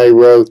that's when I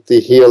wrote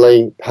The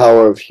Healing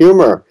Power of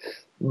Humor.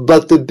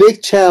 But the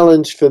big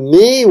challenge for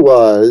me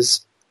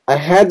was I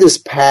had this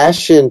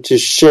passion to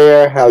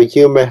share how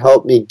humor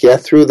helped me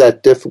get through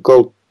that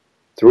difficult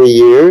 3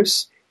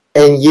 years.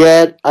 And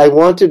yet I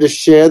wanted to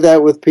share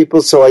that with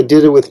people, so I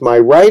did it with my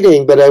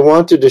writing, but I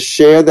wanted to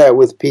share that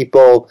with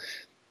people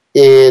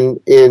in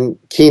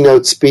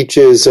keynote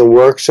speeches and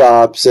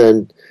workshops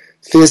and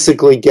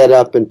physically get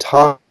up and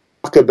talk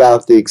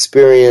about the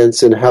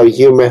experience and how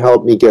humor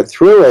helped me get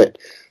through it.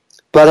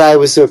 But I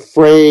was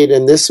afraid,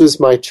 and this was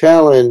my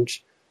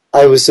challenge,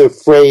 I was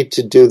afraid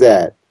to do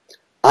that.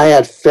 I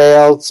had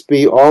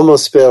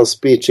almost failed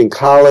speech in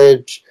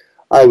college.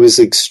 I was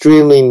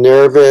extremely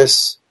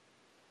nervous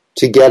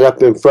to get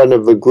up in front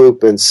of a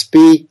group and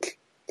speak.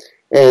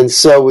 And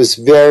so it was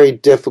very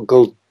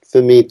difficult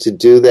for me to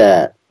do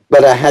that.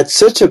 But I had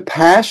such a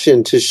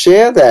passion to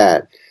share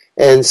that.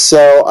 And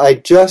so I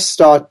just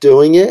started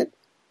doing it.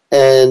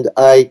 And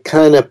I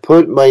kind of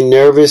put my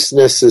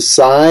nervousness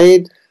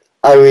aside.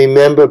 I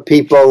remember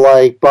people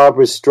like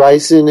Barbra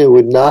Streisand who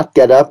would not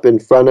get up in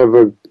front of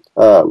a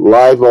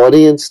live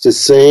audience to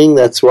sing.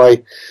 That's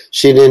why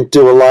she didn't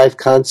do a live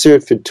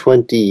concert for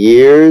 20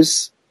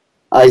 years.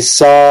 I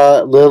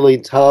saw Lily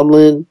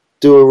Tomlin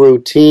do a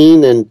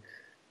routine and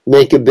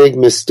make a big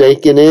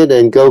mistake in it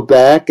and go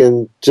back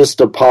and just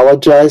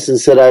apologize and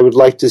said, I would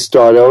like to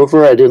start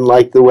over. I didn't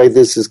like the way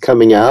this is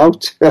coming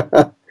out.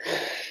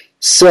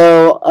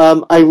 So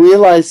I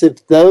realized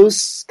if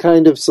those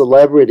kind of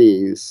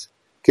celebrities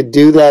could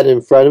do that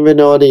in front of an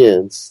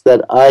audience,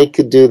 that I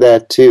could do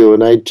that too.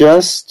 And I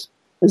just,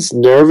 as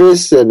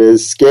nervous and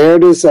as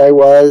scared as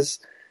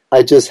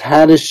I just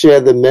had to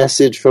share the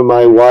message for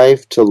my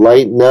wife to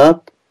lighten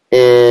up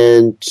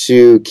and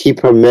to keep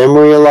her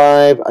memory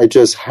alive. I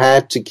just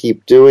had to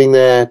keep doing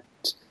that.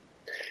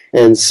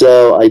 And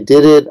so I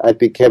did it. I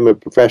became a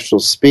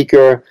professional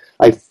speaker.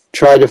 I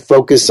tried to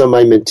focus on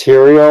my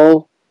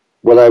material,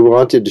 what I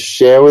wanted to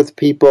share with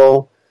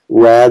people,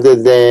 rather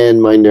than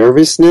my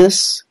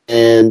nervousness.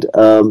 And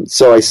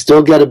so I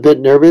still get a bit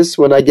nervous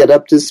when I get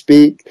up to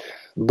speak.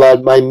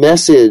 But my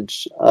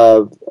message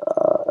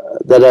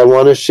that I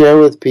want to share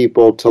with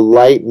people to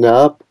lighten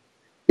up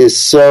is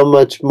so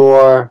much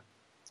more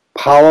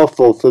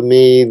powerful for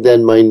me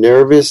than my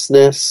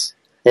nervousness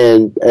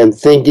and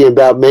thinking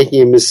about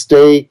making a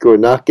mistake or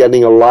not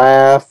getting a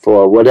laugh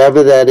or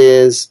whatever that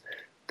is.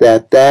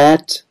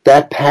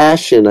 That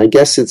passion, I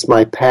guess it's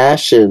my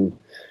passion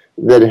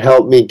that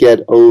helped me get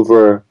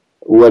over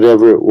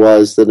whatever it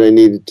was that I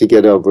needed to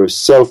get over.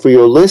 So for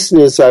your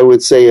listeners, I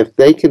would say if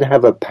they can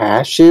have a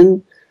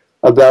passion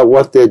about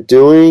what they're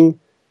doing,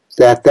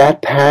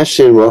 that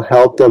passion will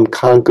help them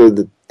conquer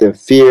their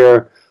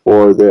fear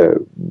or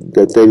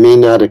that they may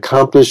not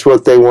accomplish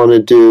what they want to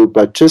do,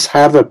 but just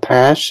have a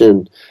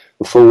passion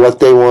for what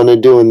they want to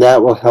do, and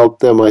that will help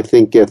them, I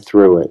think, get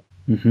through it.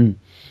 Mm-hmm.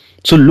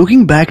 So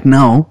looking back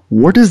now,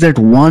 what is that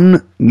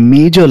one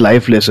major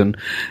life lesson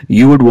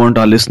you would want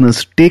our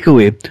listeners to take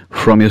away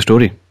from your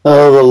story?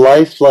 The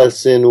life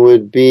lesson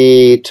would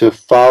be to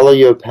follow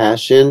your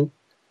passion.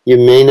 You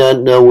may not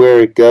know where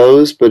it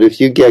goes, but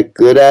if you get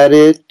good at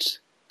it,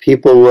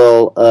 people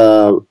will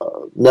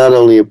not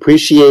only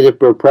appreciate it,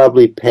 but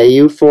probably pay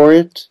you for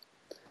it.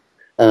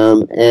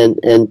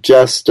 And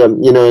just, I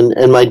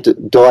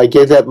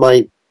gave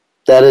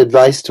that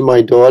advice to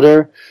my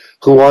daughter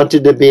who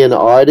wanted to be an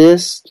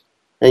artist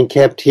and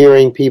kept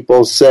hearing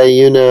people say,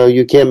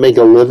 you can't make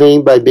a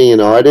living by being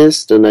an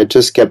artist. And I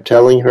just kept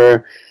telling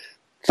her,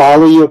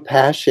 follow your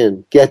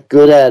passion, get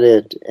good at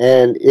it,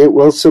 and it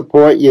will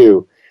support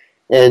you.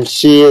 And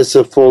she is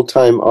a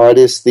full-time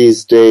artist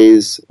these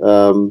days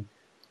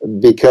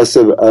because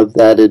of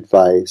that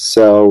advice.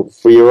 So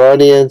for your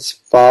audience,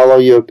 follow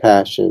your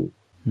passion.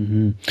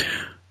 Mm-hmm.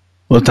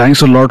 Well,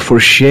 thanks a lot for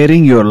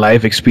sharing your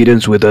life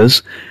experience with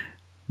us.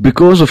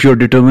 Because of your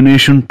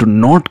determination to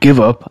not give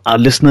up, our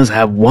listeners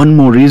have one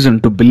more reason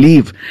to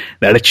believe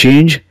that a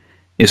change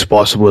is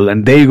possible.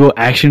 And there you go,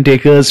 action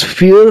takers.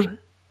 Fear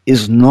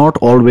is not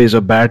always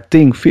a bad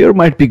thing. Fear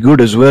might be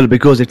good as well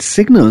because it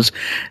signals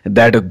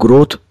that a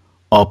growth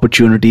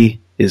opportunity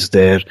is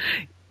there.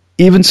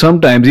 Even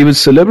sometimes, even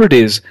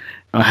celebrities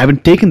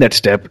haven't taken that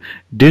step,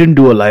 didn't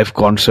do a live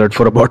concert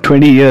for about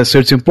 20 years. So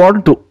it's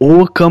important to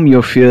overcome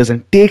your fears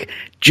and take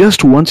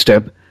just one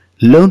step,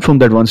 learn from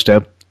that one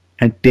step,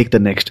 and take the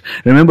next.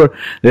 Remember,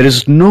 there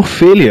is no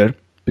failure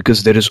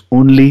because there is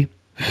only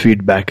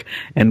feedback.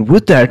 And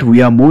with that,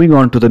 we are moving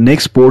on to the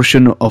next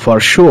portion of our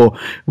show,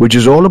 which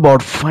is all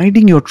about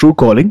finding your true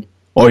calling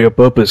or your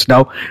purpose.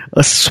 Now,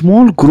 a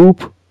small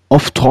group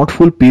of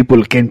thoughtful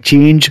people can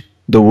change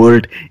the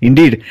world.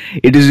 Indeed,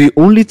 it is the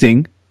only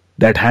thing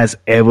that has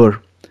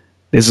ever.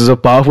 This is a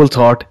powerful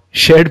thought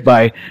shared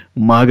by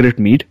Margaret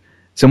Mead.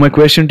 So my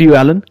question to you,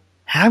 Alan,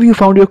 have you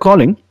found your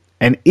calling?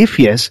 And if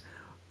yes,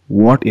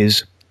 what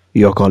is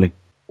your calling?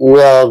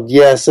 Well,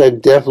 yes,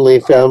 I've definitely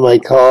found my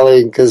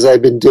calling because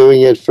I've been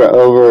doing it for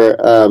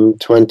over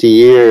 20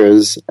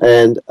 years.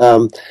 And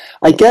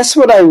I guess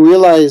what I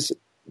realized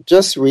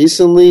just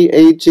recently,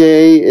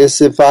 AJ,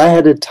 is if I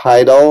had a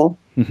title,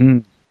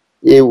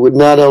 it would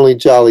not only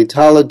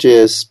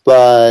Gelotologist,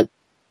 but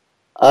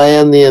I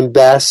am the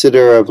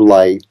ambassador of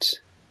light.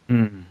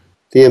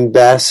 The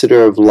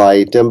ambassador of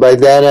light. And by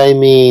that I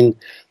mean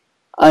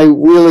I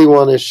really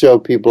want to show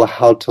people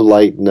how to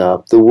lighten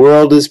up. The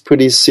world is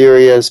pretty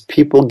serious.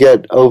 People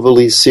get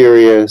overly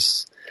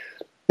serious.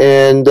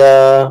 And,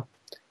 as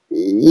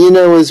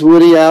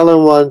Woody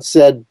Allen once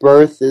said,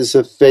 birth is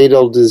a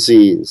fatal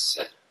disease.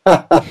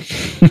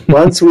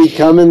 Once we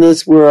come in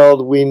this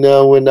world, we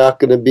know we're not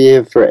going to be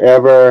here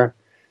forever.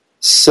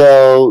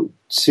 So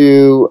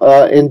to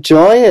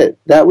enjoy it.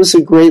 That was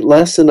a great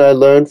lesson I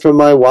learned from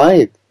my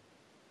wife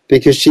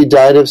because she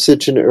died of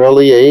such an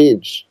early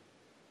age.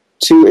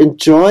 To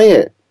enjoy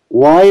it.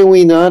 Why are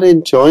we not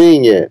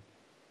enjoying it?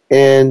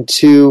 And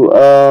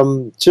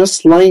to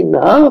just lighten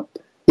up.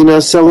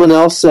 Someone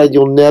else said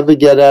you'll never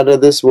get out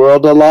of this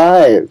world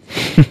alive.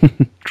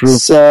 True.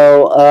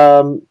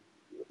 So,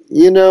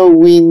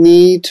 we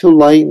need to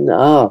lighten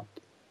up.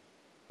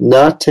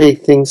 Not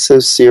take things so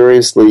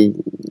seriously.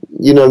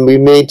 We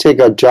may take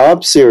our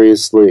job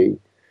seriously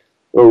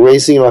or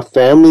raising our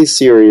family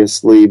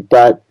seriously,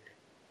 but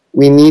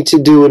we need to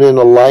do it in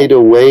a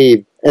lighter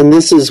way. And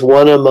this is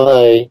one of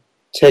my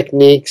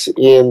techniques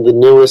in the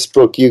newest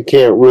book, You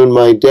Can't Ruin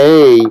My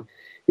Day,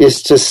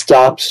 is to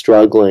stop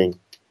struggling.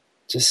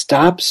 To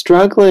stop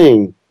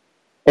struggling.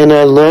 And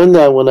I learned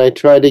that when I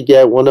tried to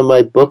get one of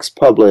my books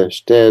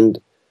published,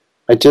 and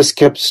I just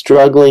kept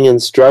struggling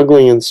and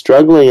struggling and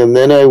struggling, and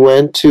then I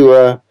went to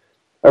a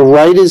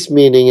writer's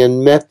meeting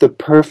and met the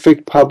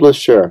perfect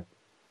publisher.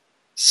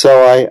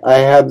 So I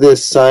have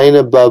this sign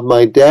above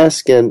my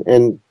desk,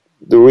 and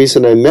the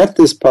reason I met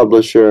this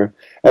publisher,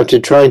 after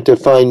trying to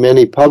find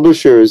many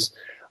publishers,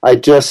 I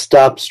just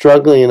stopped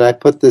struggling and I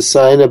put the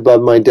sign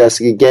above my desk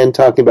again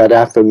talking about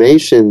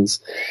affirmations.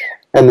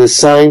 And the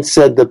sign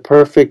said, the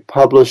perfect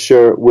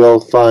publisher will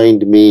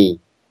find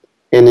me.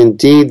 And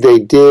indeed they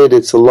did.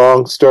 It's a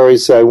long story,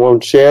 so I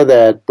won't share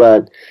that.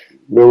 But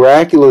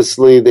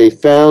miraculously, they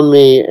found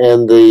me,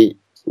 and the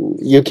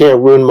You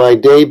Can't Ruin My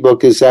Day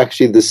book is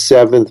actually the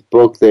 7th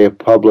book they have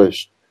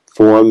published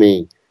for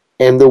me.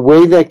 And the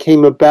way that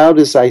came about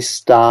is I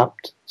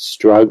stopped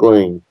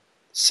struggling.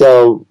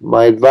 So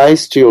my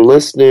advice to your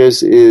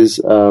listeners is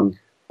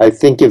I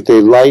think if they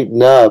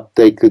lighten up,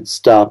 they could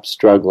stop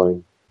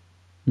struggling.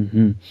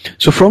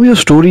 So from your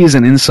stories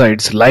and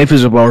insights, life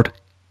is about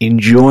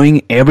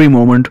enjoying every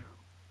moment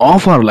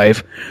of our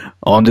life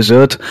on this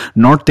earth,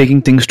 not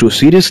taking things too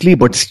seriously,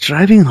 but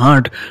striving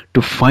hard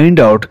to find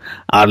out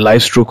our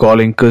life's true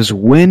calling. Because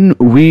when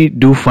we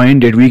do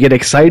find it, we get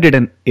excited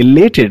and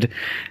elated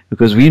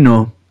because we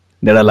know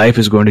that our life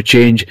is going to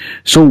change.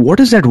 So what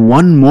is that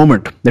one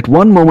moment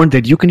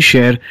that you can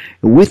share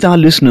with our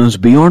listeners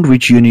beyond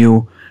which you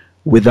knew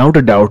without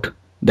a doubt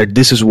that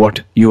this is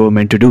what you were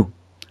meant to do?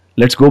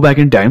 Let's go back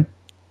in time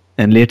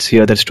and let's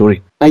hear that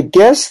story. I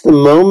guess the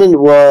moment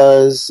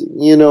was,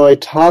 I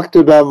talked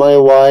about my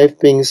wife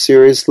being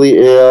seriously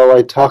ill.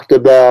 I talked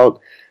about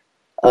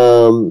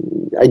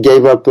I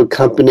gave up a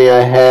company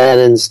I had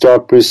and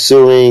started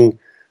pursuing,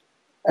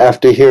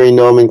 after hearing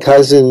Norman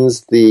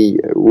Cousins, the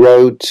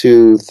road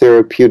to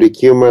therapeutic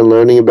humor and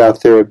learning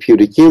about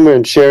therapeutic humor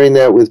and sharing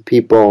that with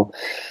people.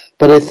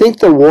 But I think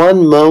the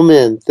one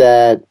moment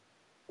that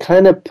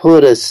kind of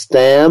put a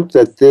stamp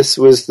that this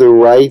was the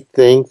right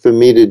thing for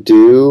me to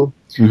do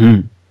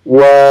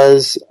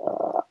was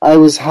I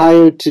was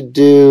hired to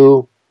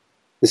do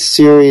a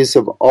series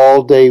of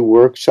all-day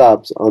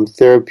workshops on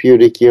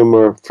therapeutic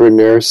humor for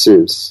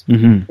nurses.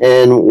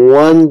 And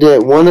one day,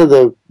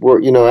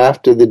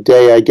 after the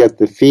day I get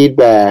the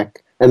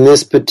feedback, and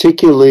this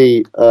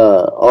particularly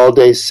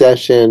all-day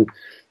session,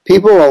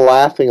 people were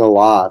laughing a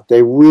lot.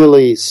 They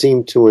really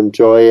seemed to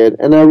enjoy it.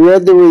 And I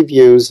read the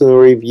reviews, and the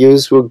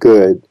reviews were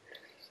good.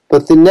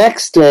 But the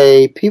next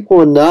day, people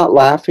were not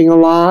laughing a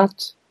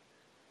lot.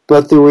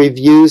 but the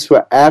reviews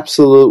were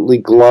absolutely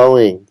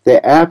glowing.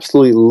 They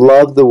absolutely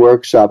loved the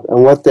workshop.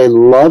 And what they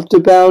loved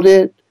about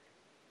it,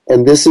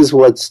 and this is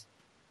what's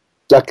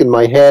stuck in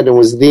my head and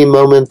was the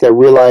moment that I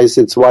realized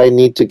it's why I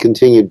need to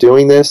continue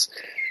doing this,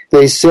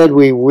 they said,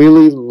 we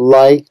really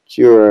liked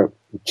your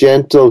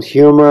gentle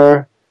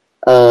humor.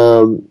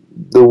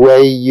 The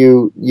way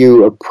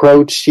you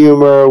approach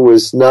humor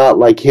was not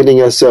like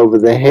hitting us over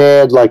the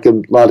head like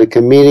a lot of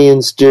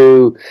comedians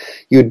do.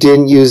 You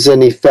didn't use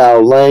any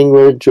foul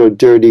language or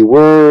dirty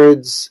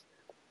words.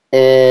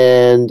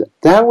 And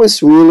that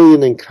was really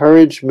an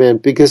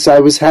encouragement because I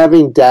was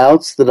having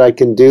doubts that I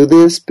can do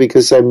this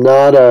because I'm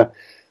not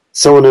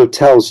someone who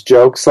tells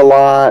jokes a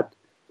lot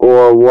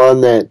or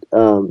one that,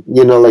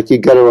 like you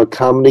go to a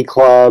comedy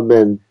club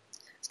and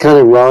kind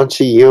of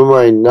raunchy humor.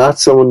 I'm not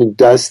someone who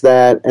does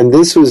that. And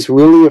this was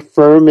really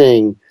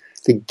affirming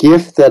the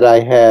gift that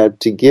I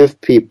had to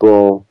give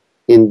people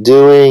in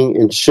doing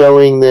and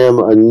showing them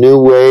a new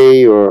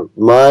way or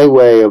my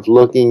way of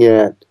looking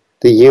at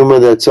the humor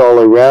that's all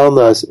around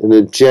us in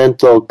a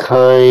gentle,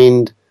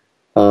 kind,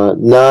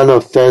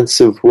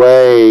 non-offensive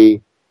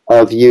way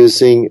of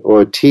using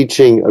or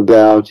teaching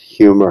about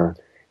humor.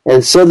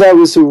 And so that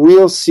was a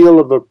real seal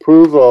of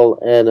approval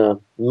and a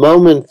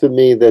moment for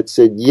me that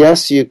said,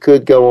 yes, you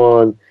could go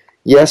on.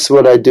 Yes,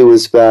 what I do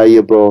is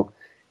valuable.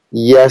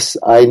 Yes,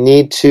 I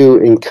need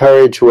to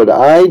encourage what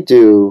I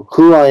do,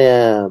 who I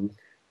am,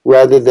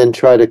 rather than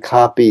try to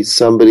copy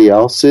somebody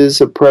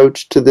else's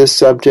approach to this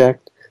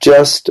subject.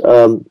 Just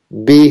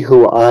be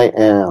who I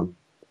am.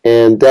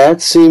 And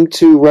that seemed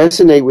to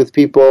resonate with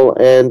people,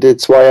 and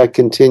it's why I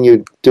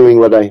continued doing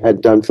what I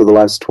had done for the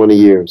last 20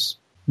 years.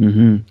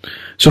 Mm-hmm.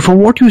 So from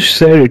what you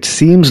said, it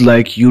seems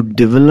like you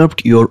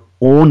developed your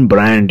own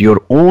brand,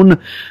 your own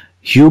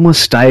humor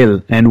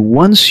style, and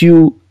once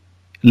you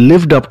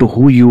lived up to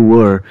who you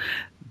were,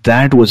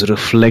 that was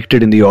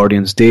reflected in the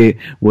audience. They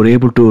were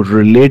able to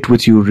relate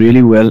with you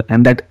really well,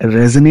 and that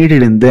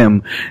resonated in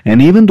them.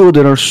 And even though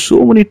there are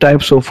so many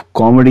types of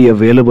comedy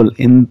available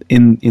in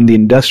the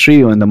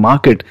industry or in the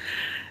market,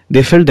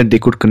 they felt that they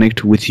could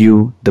connect with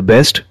you the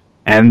best.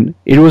 And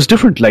it was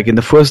different. Like in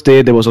the first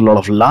day, there was a lot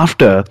of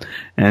laughter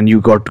and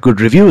you got good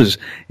reviews.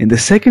 In the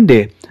second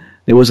day,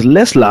 there was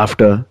less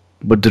laughter,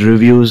 but the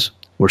reviews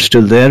were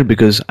still there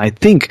because I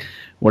think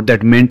what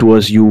that meant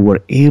was you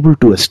were able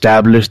to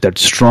establish that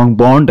strong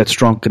bond, that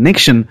strong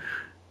connection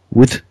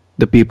with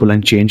the people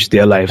and change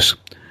their lives.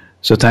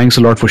 So thanks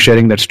a lot for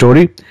sharing that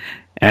story.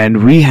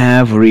 And we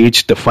have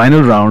reached the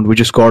final round,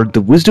 which is called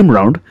the wisdom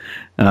round.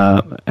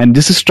 And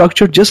this is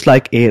structured just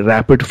like a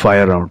rapid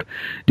fire round,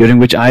 during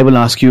which I will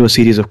ask you a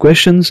series of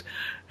questions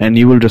and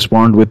you will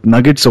respond with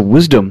nuggets of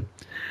wisdom.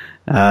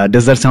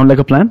 Does that sound like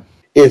a plan?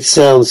 It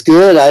sounds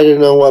good. I don't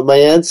know what my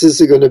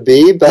answers are going to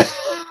be, but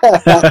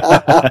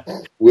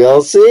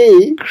we'll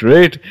see.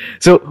 Great.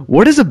 So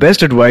what is the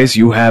best advice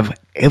you have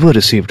ever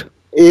received?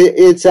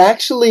 It's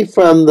actually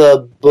from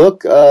the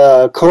book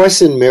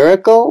Course in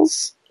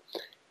Miracles.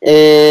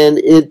 And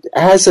it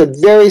has a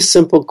very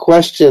simple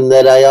question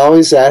that I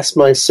always ask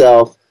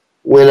myself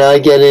when I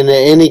get into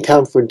any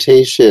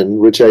confrontation,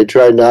 which I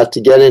try not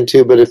to get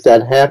into, but if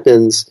that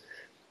happens,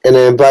 and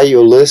I invite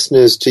your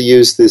listeners to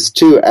use this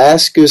too,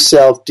 ask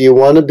yourself, do you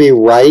want to be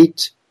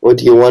right or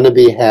do you want to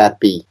be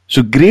happy?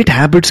 So great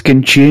habits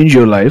can change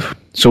your life.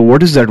 So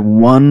what is that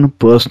one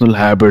personal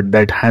habit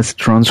that has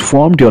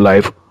transformed your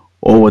life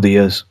over the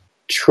years?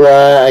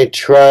 I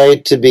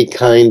try to be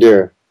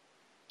kinder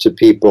to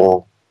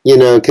people.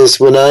 Because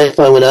when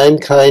I'm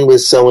kind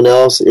with someone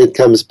else, it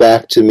comes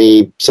back to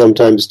me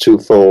sometimes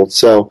twofold.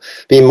 So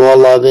be more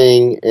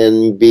loving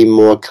and be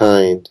more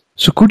kind.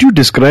 So could you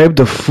describe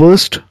the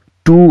first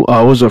 2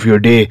 hours of your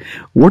day?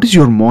 What is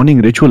your morning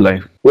ritual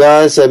like?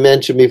 Well, as I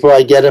mentioned before,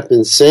 I get up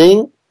and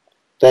sing.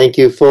 Thank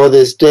you for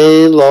this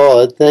day,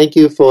 Lord. Thank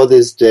you for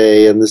this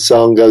day. And the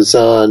song goes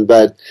on.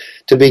 But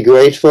to be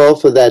grateful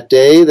for that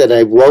day that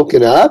I've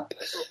woken up,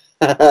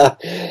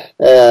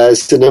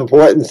 it's an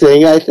important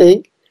thing, I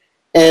think.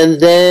 And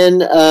then,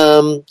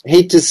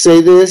 hate to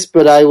say this,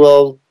 but I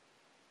will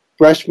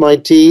brush my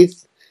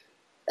teeth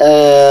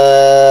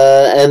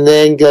and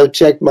then go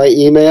check my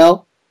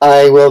email.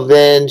 I will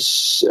then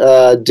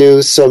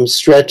do some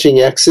stretching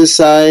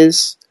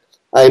exercise.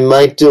 I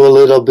might do a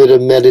little bit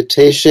of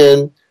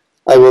meditation.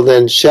 I will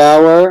then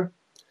shower.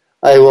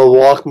 I will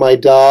walk my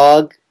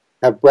dog,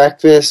 have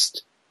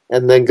breakfast,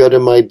 and then go to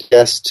my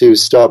desk to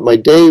start my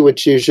day,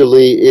 which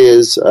usually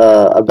is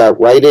about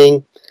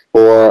writing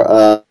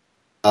or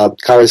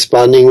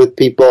corresponding with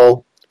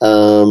people,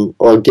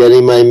 or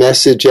getting my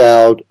message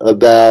out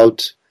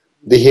about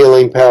the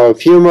healing power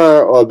of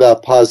humor or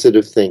about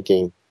positive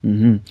thinking.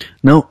 Mm-hmm.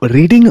 Now,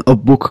 reading a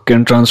book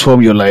can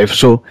transform your life.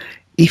 So,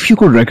 if you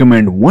could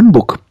recommend one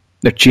book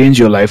that changed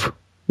your life,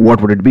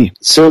 what would it be?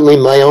 Certainly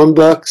my own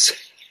books,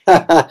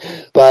 but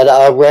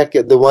I'll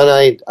the one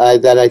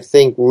that I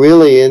think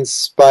really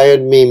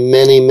inspired me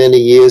many, many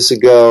years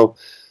ago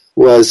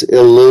was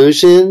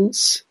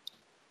Illusions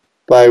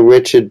by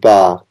Richard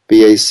Bach,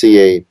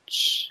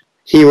 B-A-C-H.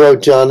 He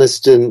wrote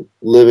Jonathan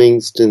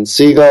Livingston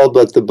Seagull,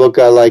 but the book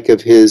I like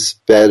of his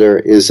better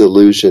is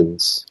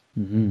Illusions.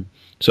 Mm-hmm.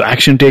 So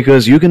action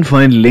takers, you can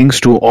find links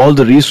to all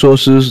the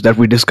resources that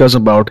we discuss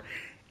about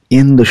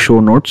in the show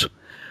notes.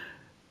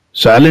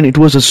 So Alan, it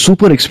was a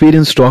super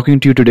experience talking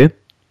to you today.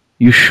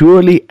 You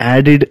surely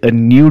added a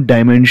new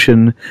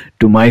dimension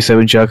to my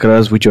 7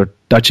 chakras with your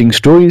touching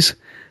stories,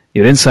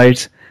 your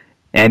insights,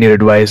 and your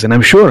advice. And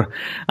I'm sure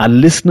our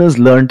listeners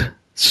learned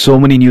so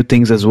many new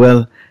things as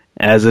well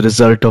as a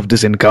result of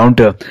this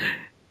encounter.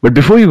 But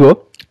before you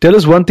go, tell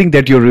us one thing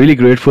that you're really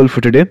grateful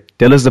for today.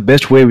 Tell us the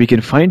best way we can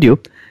find you,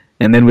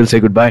 and then we'll say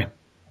goodbye.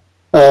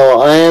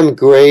 Oh, I am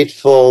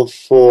grateful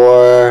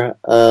for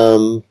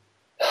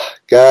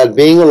God,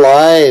 being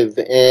alive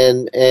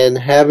and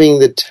having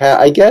the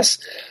I guess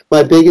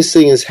my biggest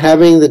thing is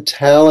having the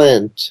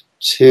talent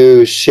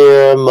to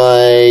share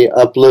my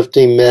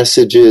uplifting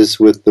messages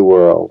with the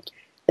world.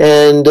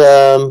 And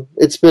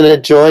it's been a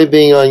joy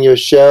being on your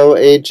show,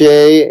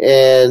 AJ,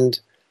 and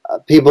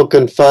people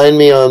can find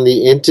me on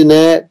the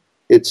internet.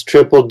 It's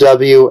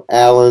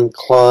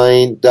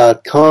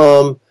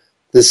www.allenklein.com.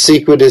 The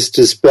secret is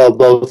to spell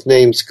both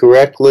names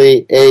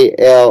correctly,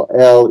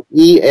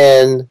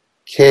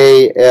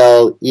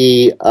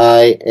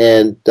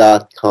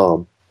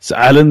 ALLENKLEIN.com. So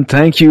Alan,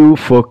 thank you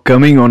for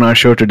coming on our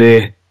show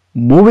today,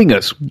 moving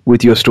us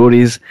with your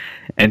stories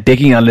and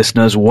taking our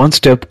listeners one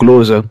step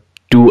closer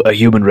to a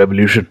human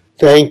revolution.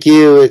 Thank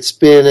you. It's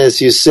been,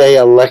 as you say,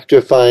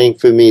 electrifying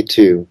for me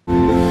too. You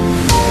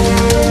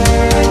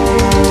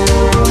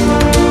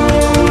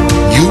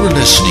were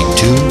listening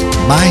to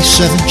My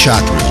 7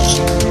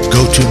 Chakras.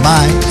 Go to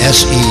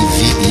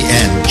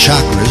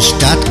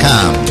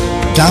mysevenchakras.com.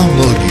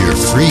 Download your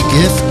free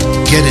gift,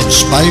 get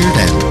inspired,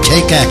 and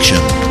take action.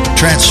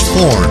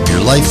 Transform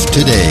your life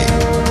today.